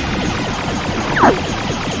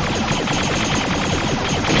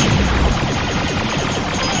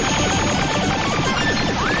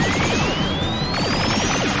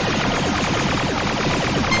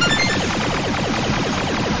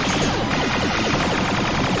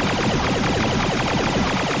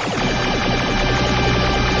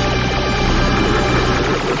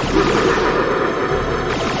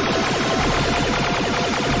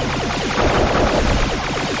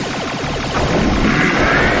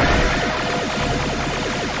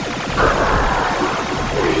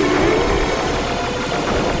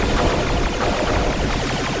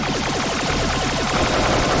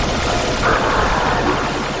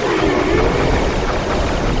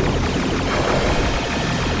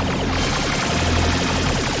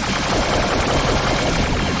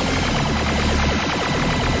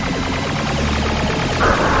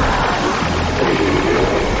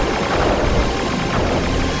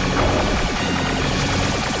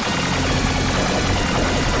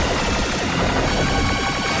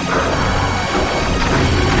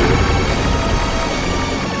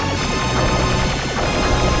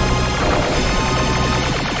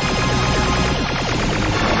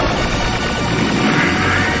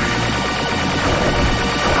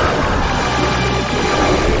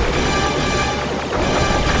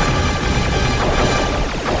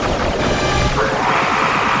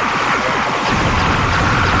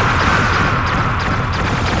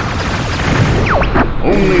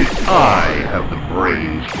 Only I have the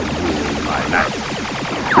brains to rule my life.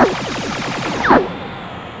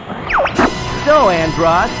 So,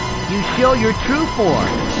 Andros, you show your true form.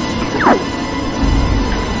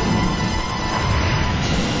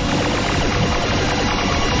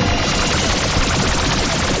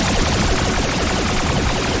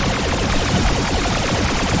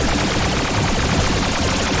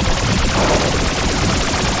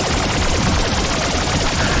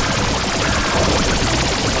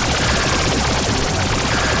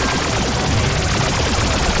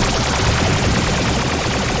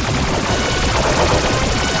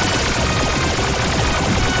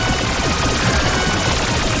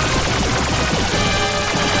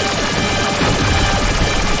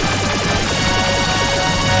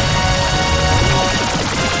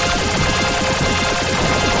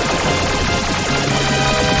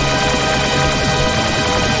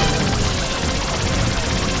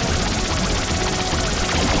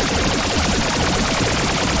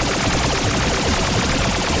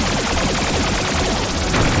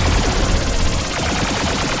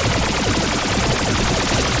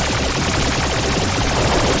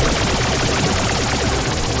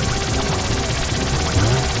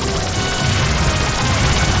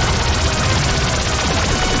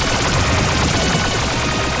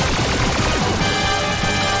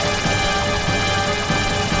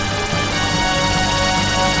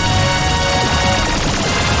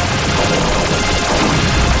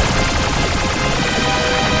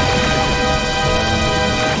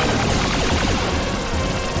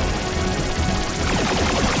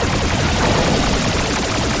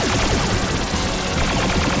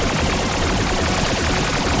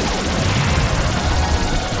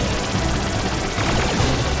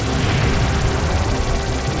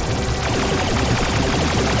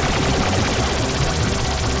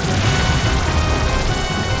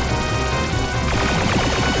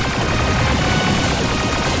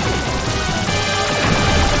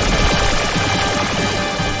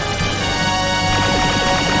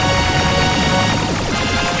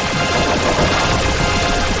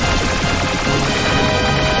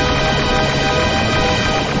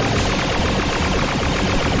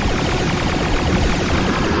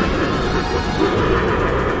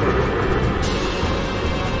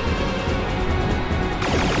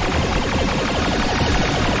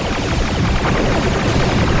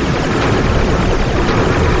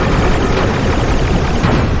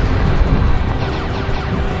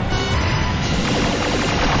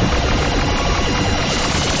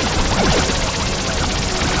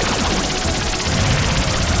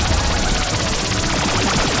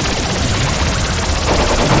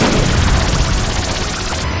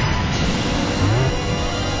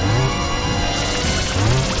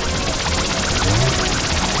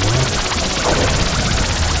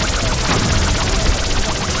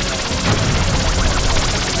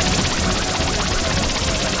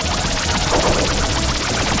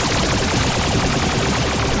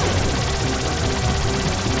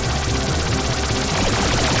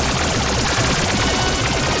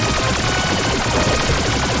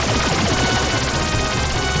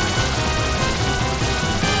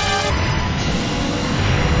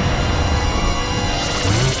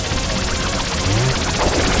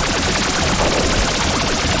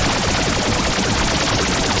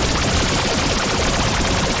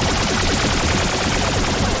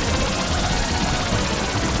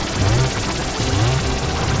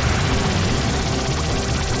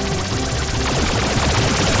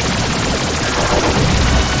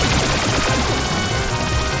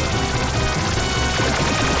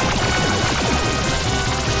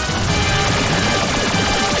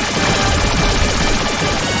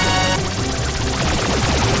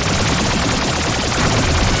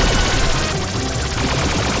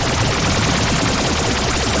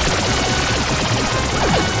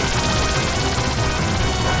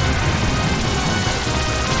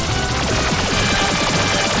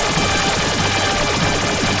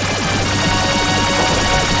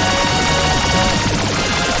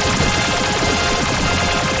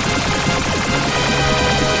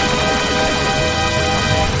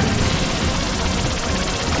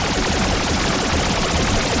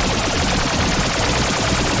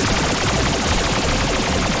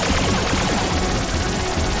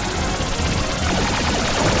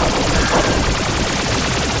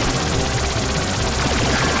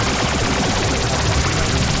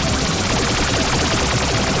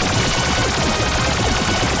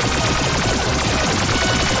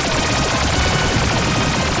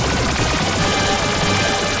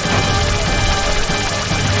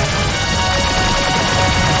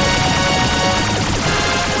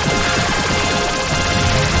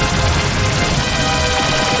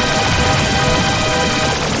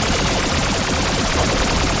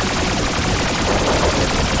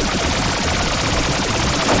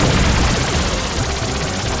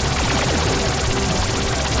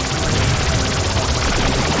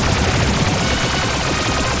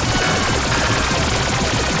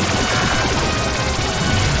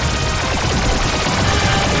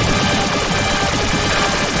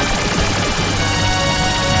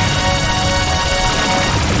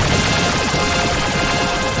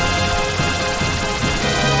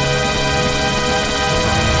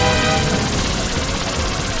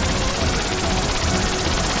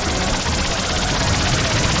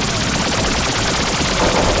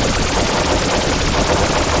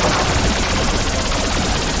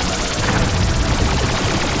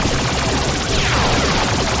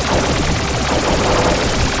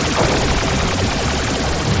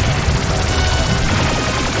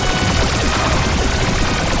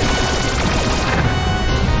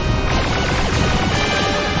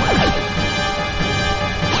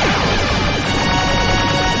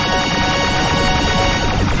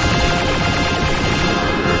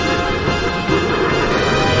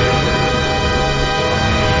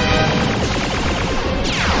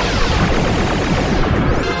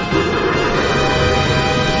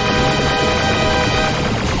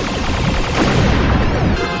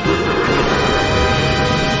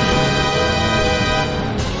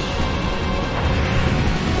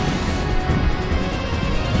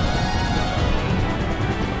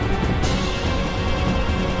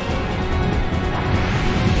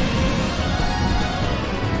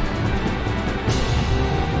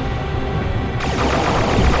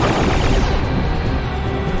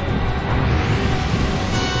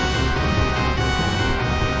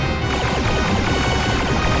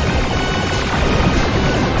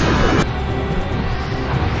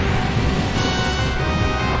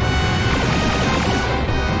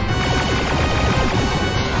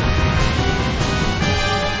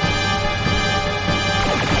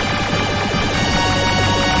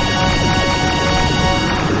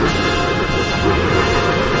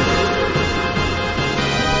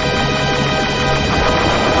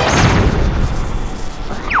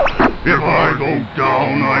 go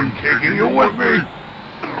down, I'm taking you with me.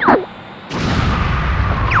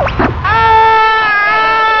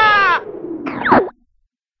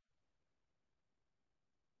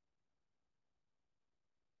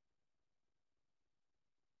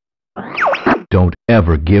 Don't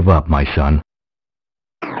ever give up, my son.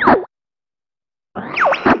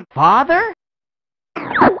 Father?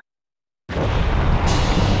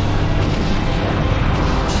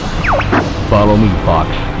 Follow me, Fox.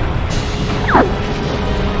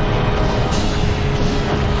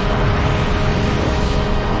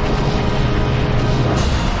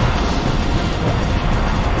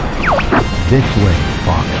 This way,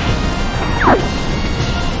 Fox.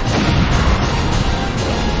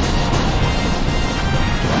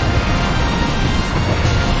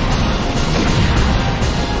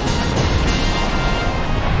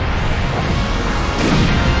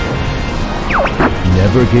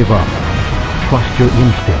 Never give up. Trust your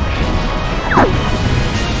instincts.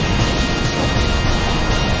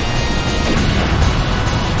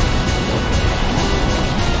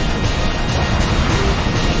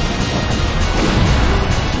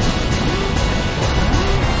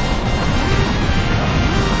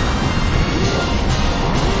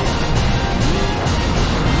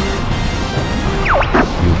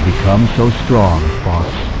 You've become so strong, Fox.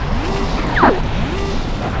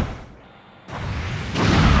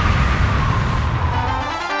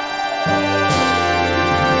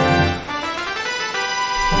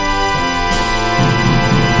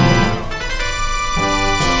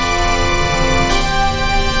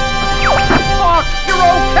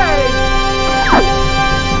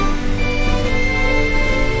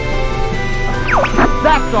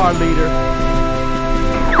 That's our leader.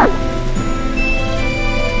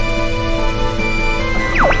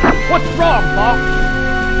 What's wrong, Fox?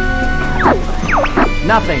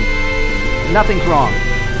 Nothing. Nothing's wrong.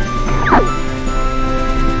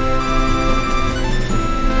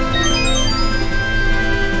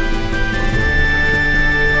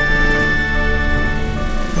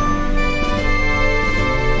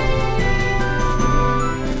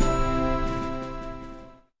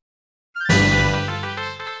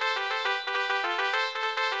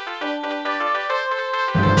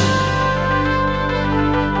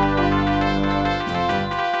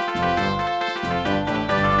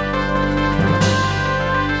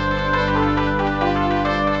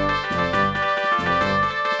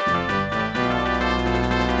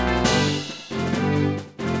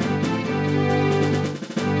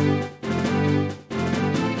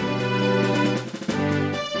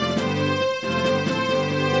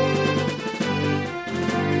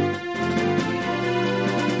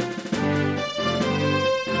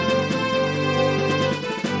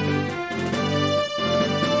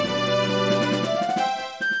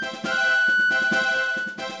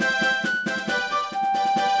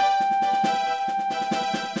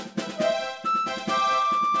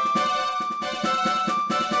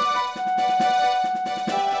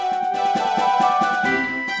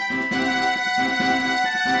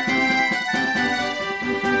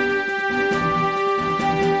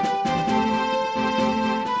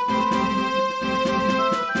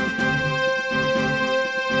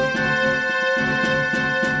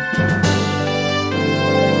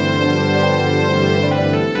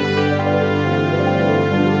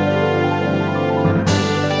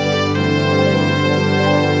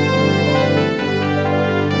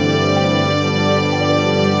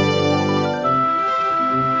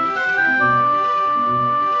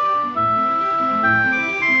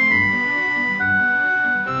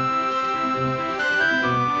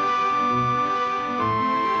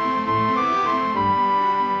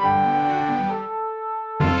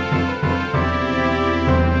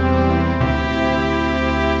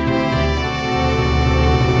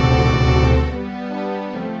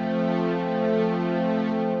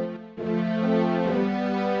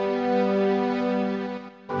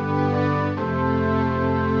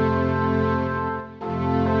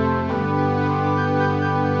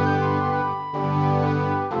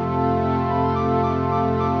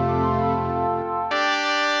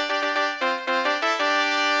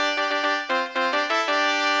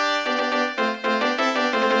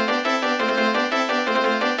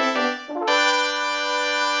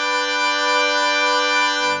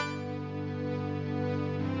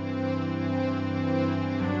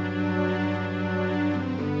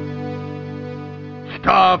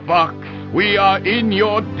 Star Fox, we are in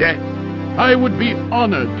your debt. I would be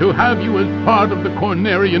honored to have you as part of the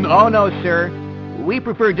Cornerian... Oh, no, sir. We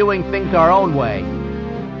prefer doing things our own way.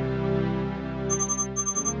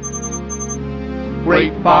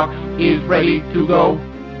 Great Fox is ready to go.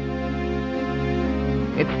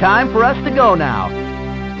 It's time for us to go now.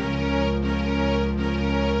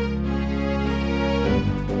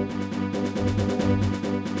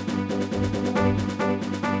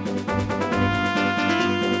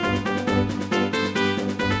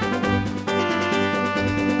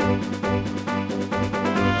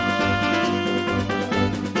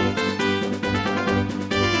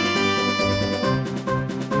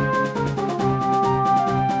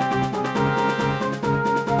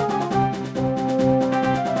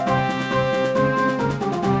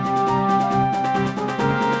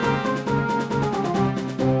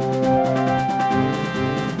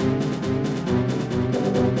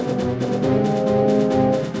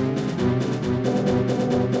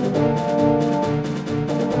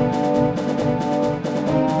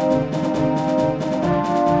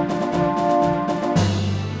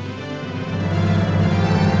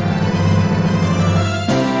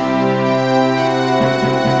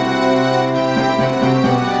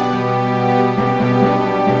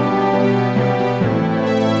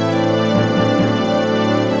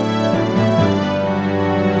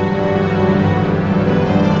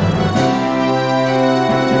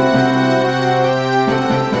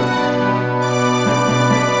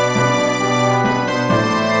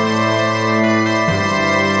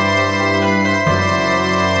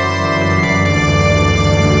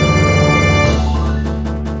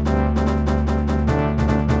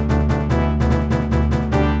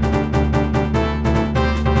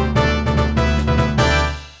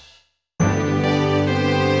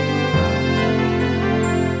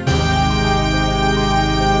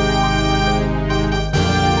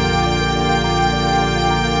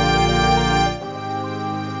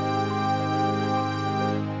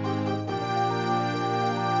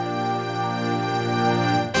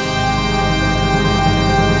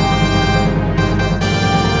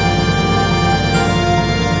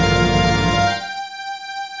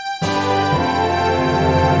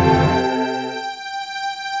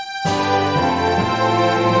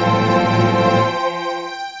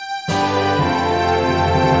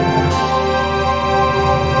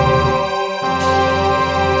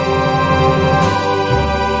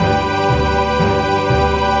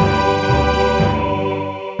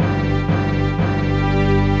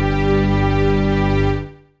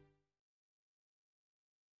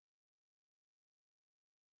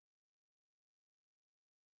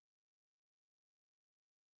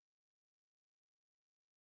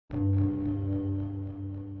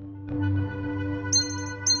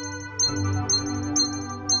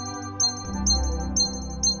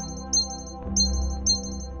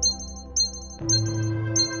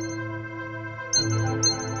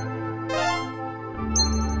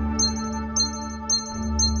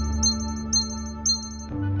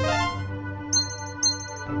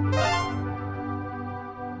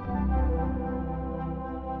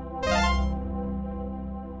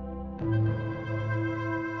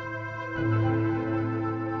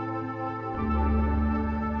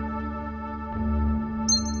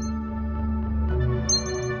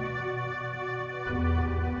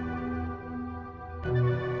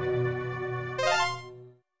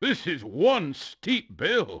 This is one steep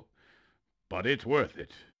bill, but it's worth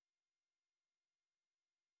it.